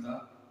ಮಾಡ್ಕೊಂತ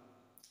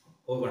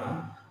ಹೋಗೋಣ.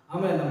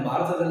 ಆಮೇಲೆ ನಮ್ಮ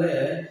ಭಾರತದಲ್ಲೇ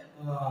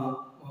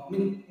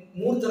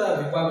ಮೂರು ತರ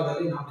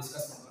ವಿಭಾಗದಲ್ಲಿ ನಾವು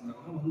ಡಿಸ್ಕಸ್ ಮಾಡ್ಕೊಂತ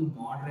ಹೋಗೋಣ. ಒಂದು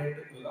ಮಾಡರೇಟ್,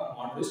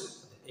 ಮಾಡರೇಟ್,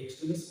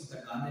 ಎಕ್ಸ್ಟ್ರೀಮಿಸ್ಟ್ ಮತ್ತೆ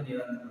ಗಾಂಧಿ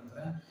ನಿರಂತರ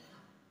ಅಂತಾರೆ,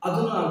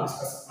 ಅದನ್ನು ನಾವು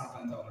ಡಿಸ್ಕಸ್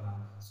ಮಾಡ್ಕೊಂತ ಹೋಗೋಣ.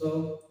 So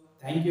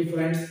thank you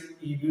friends.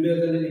 ಈ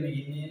ವಿಡಿಯೋದಲ್ಲಿ ನಿಮಗೆ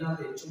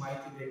ಇನ್ನೇನಾದ್ರೂ ಹೆಚ್ಚು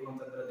ಮಾಹಿತಿ ಬೇಕು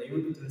ಅಂತಂದ್ರೆ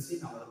ದಯವಿಟ್ಟು ತಿಳಿಸಿ,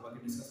 ನಾವು ಅದ್ರ ಬಗ್ಗೆ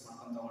ಡಿಸ್ಕಸ್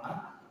ಮಾಡ್ಕೊಂತ ಹೋಗೋಣ.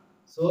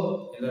 ಸೊ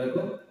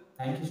ಎಲ್ಲರಿಗೂ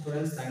thank you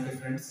students, thank you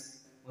friends.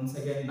 Once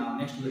again ನಾವು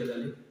ನೆಕ್ಸ್ಟ್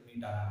ವಿಡಿಯೋದಲ್ಲಿ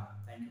ಮೀಟ್ ಆಗೋಣ.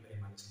 Thank you very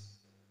much.